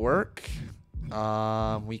not work.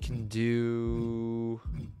 We can do...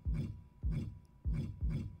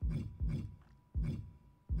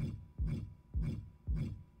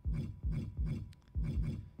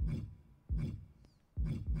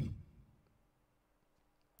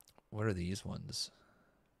 What are these ones?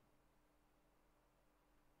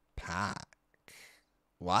 Pack.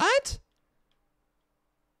 What?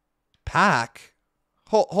 Pack?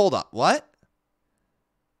 Hold up. What?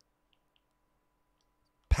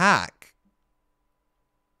 Pack.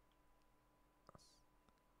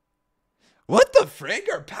 What the frig?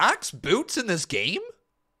 Are Pack's boots in this game?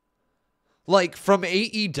 Like from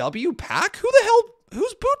AEW? Pack? Who the hell?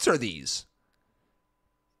 Whose boots are these?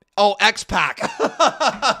 Oh, X-Pac.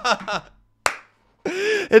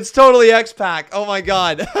 It's totally X-Pac. Oh, my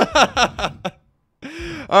God.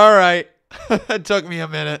 All right. It took me a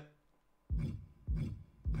minute.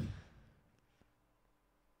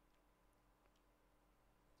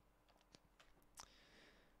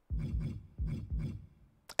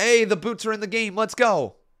 Hey, the boots are in the game. Let's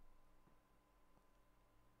go.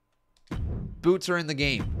 Boots are in the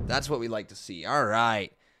game. That's what we like to see. All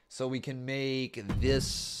right. So we can make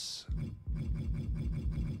this,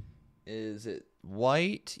 is it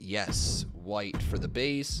white? Yes, white for the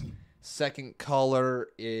base. Second color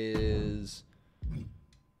is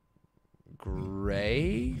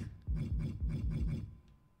gray.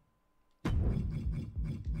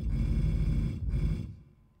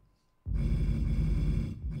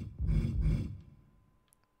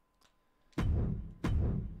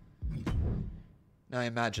 Now I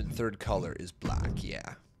imagine third color is black.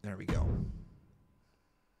 Yeah. There we go.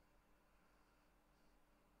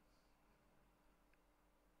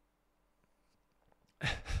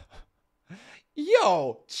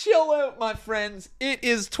 Yo, chill out, my friends. It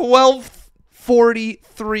is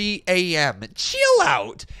 12:43 a.m. Chill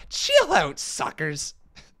out. Chill out, suckers.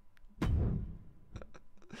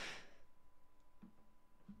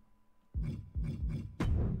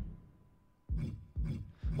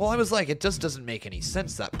 Well, I was like, it just doesn't make any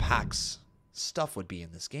sense that Pac's stuff would be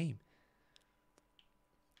in this game.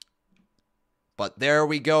 But there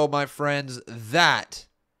we go, my friends. That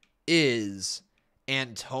is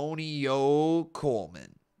Antonio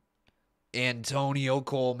Coleman. Antonio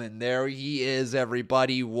Coleman. There he is,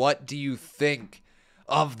 everybody. What do you think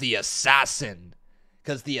of the assassin?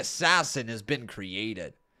 Because the assassin has been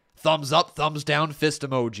created. Thumbs up, thumbs down, fist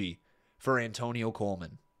emoji for Antonio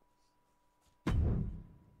Coleman.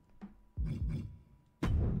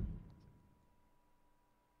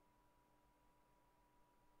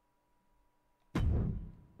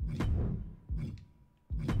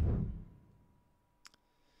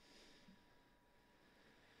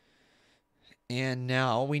 And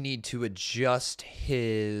now we need to adjust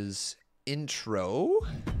his intro,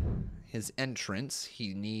 his entrance.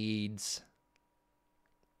 He needs...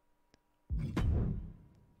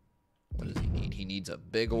 What does he need? He needs a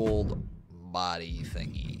big old body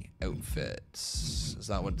thingy. Outfits. Is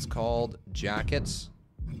that what it's called? Jackets?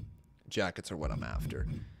 Jackets are what I'm after.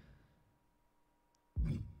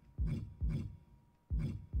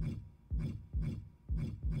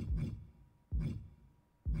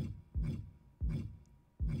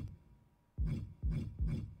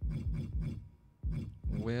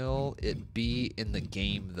 Will it be in the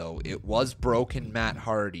game, though? It was broken Matt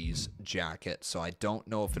Hardy's jacket, so I don't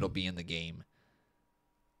know if it'll be in the game.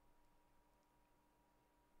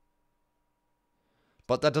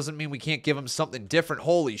 But that doesn't mean we can't give him something different.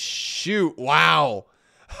 Holy shoot. Wow.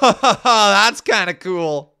 That's kind of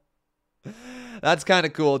cool. That's kind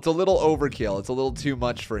of cool. It's a little overkill. It's a little too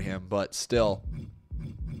much for him, but still.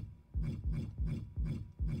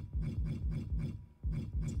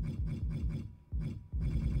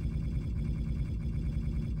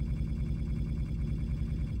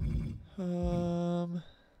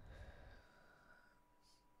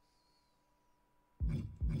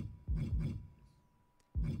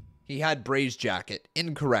 He had Bray's jacket.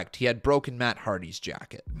 Incorrect. He had broken Matt Hardy's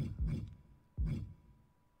jacket.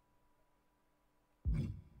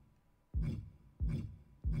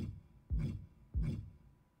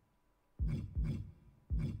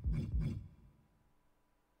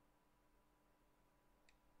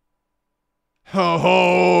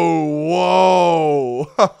 Oh, whoa.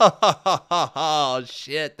 Oh,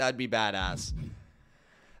 shit. That'd be badass.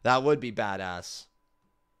 That would be badass.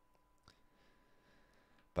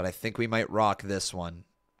 But I think we might rock this one.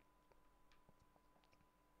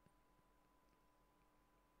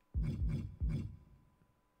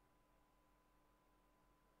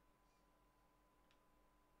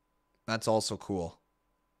 That's also cool.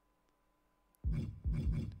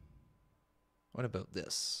 What about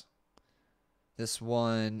this? This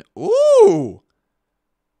one. Ooh!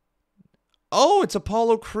 Oh, it's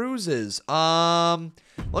Apollo Crews'. Let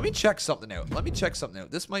me check something out.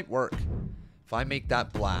 This might work. If I make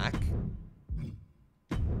that black.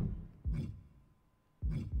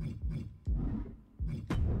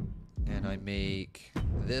 And I make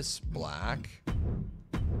this black.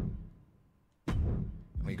 And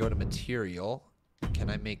we go to material. Can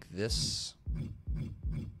I make this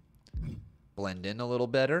blend in a little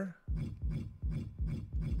better?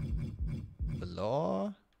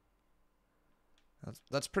 Below.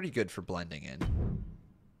 That's pretty good for blending in.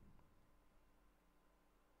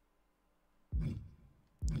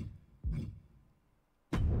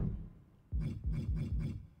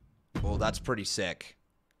 Oh, that's pretty sick.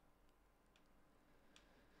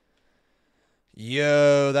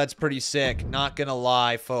 Yo, that's pretty sick. Not gonna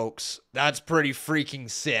lie, folks. That's pretty freaking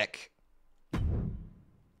sick.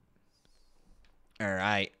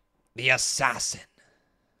 Alright. The assassin.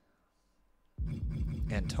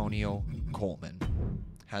 Antonio Coleman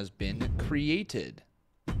has been created.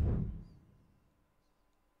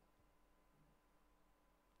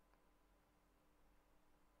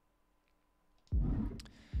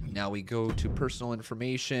 Now we go to personal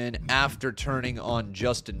information. After turning on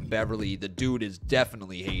Justin Beverly, the dude is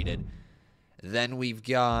definitely hated. Then we've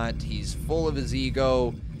got, he's full of his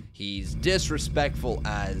ego. He's disrespectful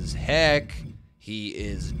as heck. He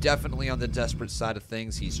is definitely on the desperate side of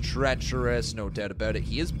things. He's treacherous, no doubt about it.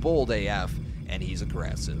 He is bold AF, and he's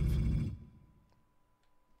aggressive.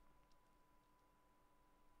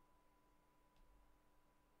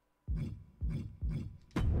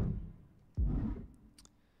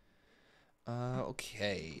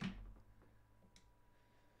 Okay.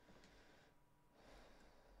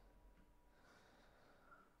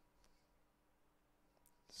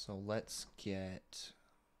 So let's get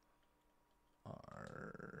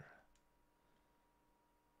our...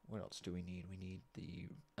 What else do we need? We need the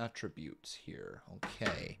attributes here.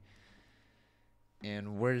 Okay.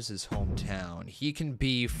 And where's his hometown? He can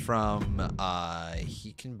be from,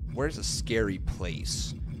 where's a scary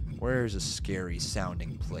place? Where's a scary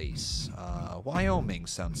sounding place? Wyoming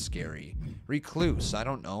sounds scary. Recluse, I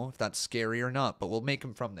don't know if that's scary or not, but we'll make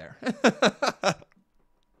him from there.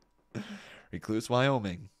 Recluse,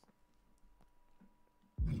 Wyoming.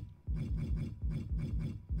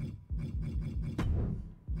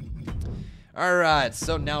 Alright,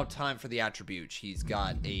 so now time for the attributes. He's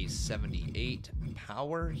got a 78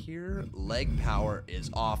 power here. Leg power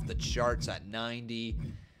is off the charts at 90.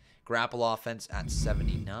 Grapple offense at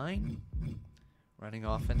 79. Running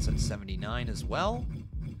offense at 79 as well.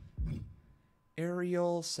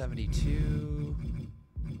 Aerial 72.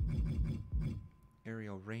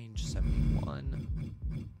 Aerial range 71.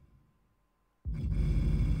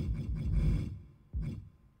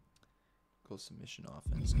 Submission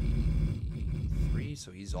offense 83,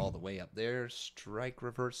 so he's all the way up there. Strike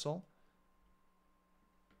reversal.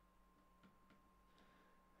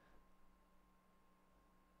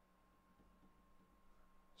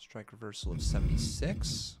 Strike reversal of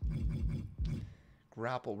 76.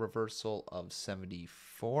 Grapple reversal of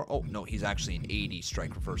 74. Oh, no, he's actually an 80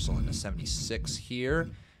 strike reversal and a 76 here.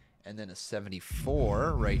 And then a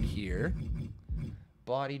 74 right here.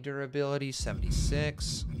 Body durability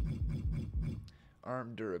 76.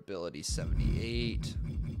 Arm durability 78.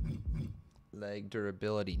 Leg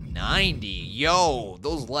durability 90. Yo,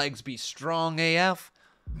 those legs be strong AF.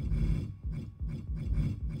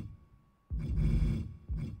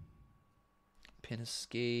 Pin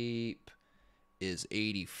escape is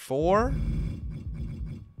 84.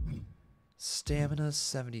 Stamina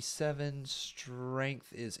 77.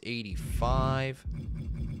 Strength is 85.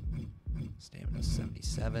 Stamina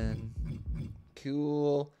 77.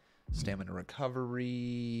 Cool. Stamina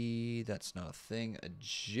recovery. That's not a thing.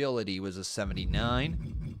 Agility was a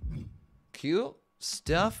 79. Cool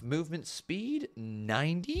stuff. Movement speed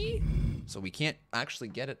 90. So we can't actually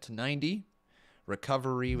get it to 90.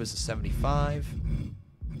 Recovery was a 75.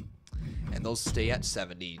 And those stay at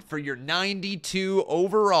 70 for your 92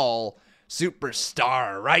 overall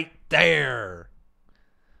superstar right there.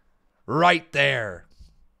 Right there.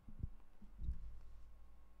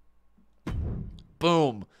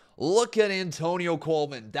 Boom. Look at Antonio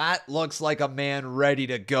Coleman. That looks like a man ready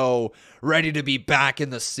to go, ready to be back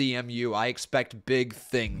in the CMU. I expect big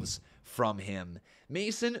things from him.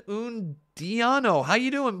 Mason Undiano, how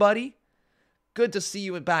you doing, buddy? Good to see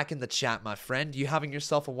you back in the chat, my friend. You having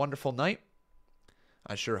yourself a wonderful night?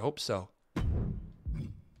 I sure hope so.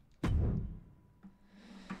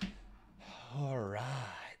 All right.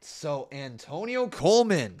 So Antonio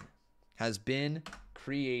Coleman has been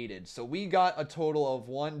created. So we got a total of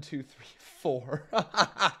 1, 2, 3, 4.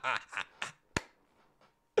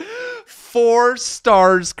 4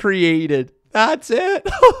 stars created. That's it.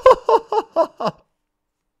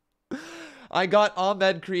 I got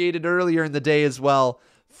Ahmed created earlier in the day as well.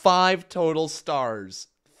 5 total stars.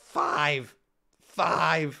 5.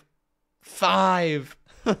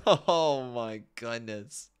 Oh my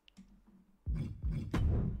goodness.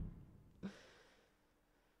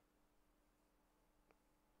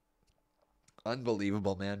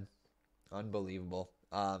 Unbelievable, man. Unbelievable.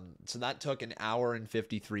 So that took an hour and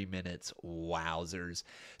 53 minutes. Wowzers.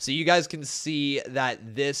 So you guys can see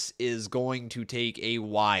that this is going to take a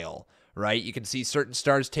while, right? You can see certain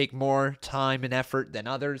stars take more time and effort than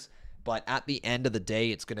others, but at the end of the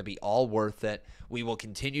day, it's going to be all worth it. We will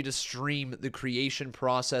continue to stream the creation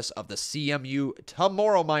process of the CMU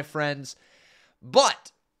tomorrow, my friends.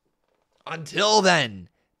 But until then,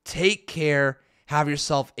 take care. Have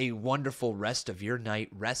yourself a wonderful rest of your night.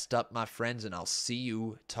 Rest up, my friends, and I'll see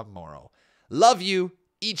you tomorrow. Love you,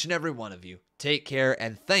 each and every one of you. Take care,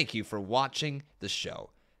 and thank you for watching the show.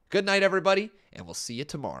 Good night, everybody, and we'll see you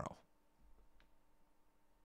tomorrow.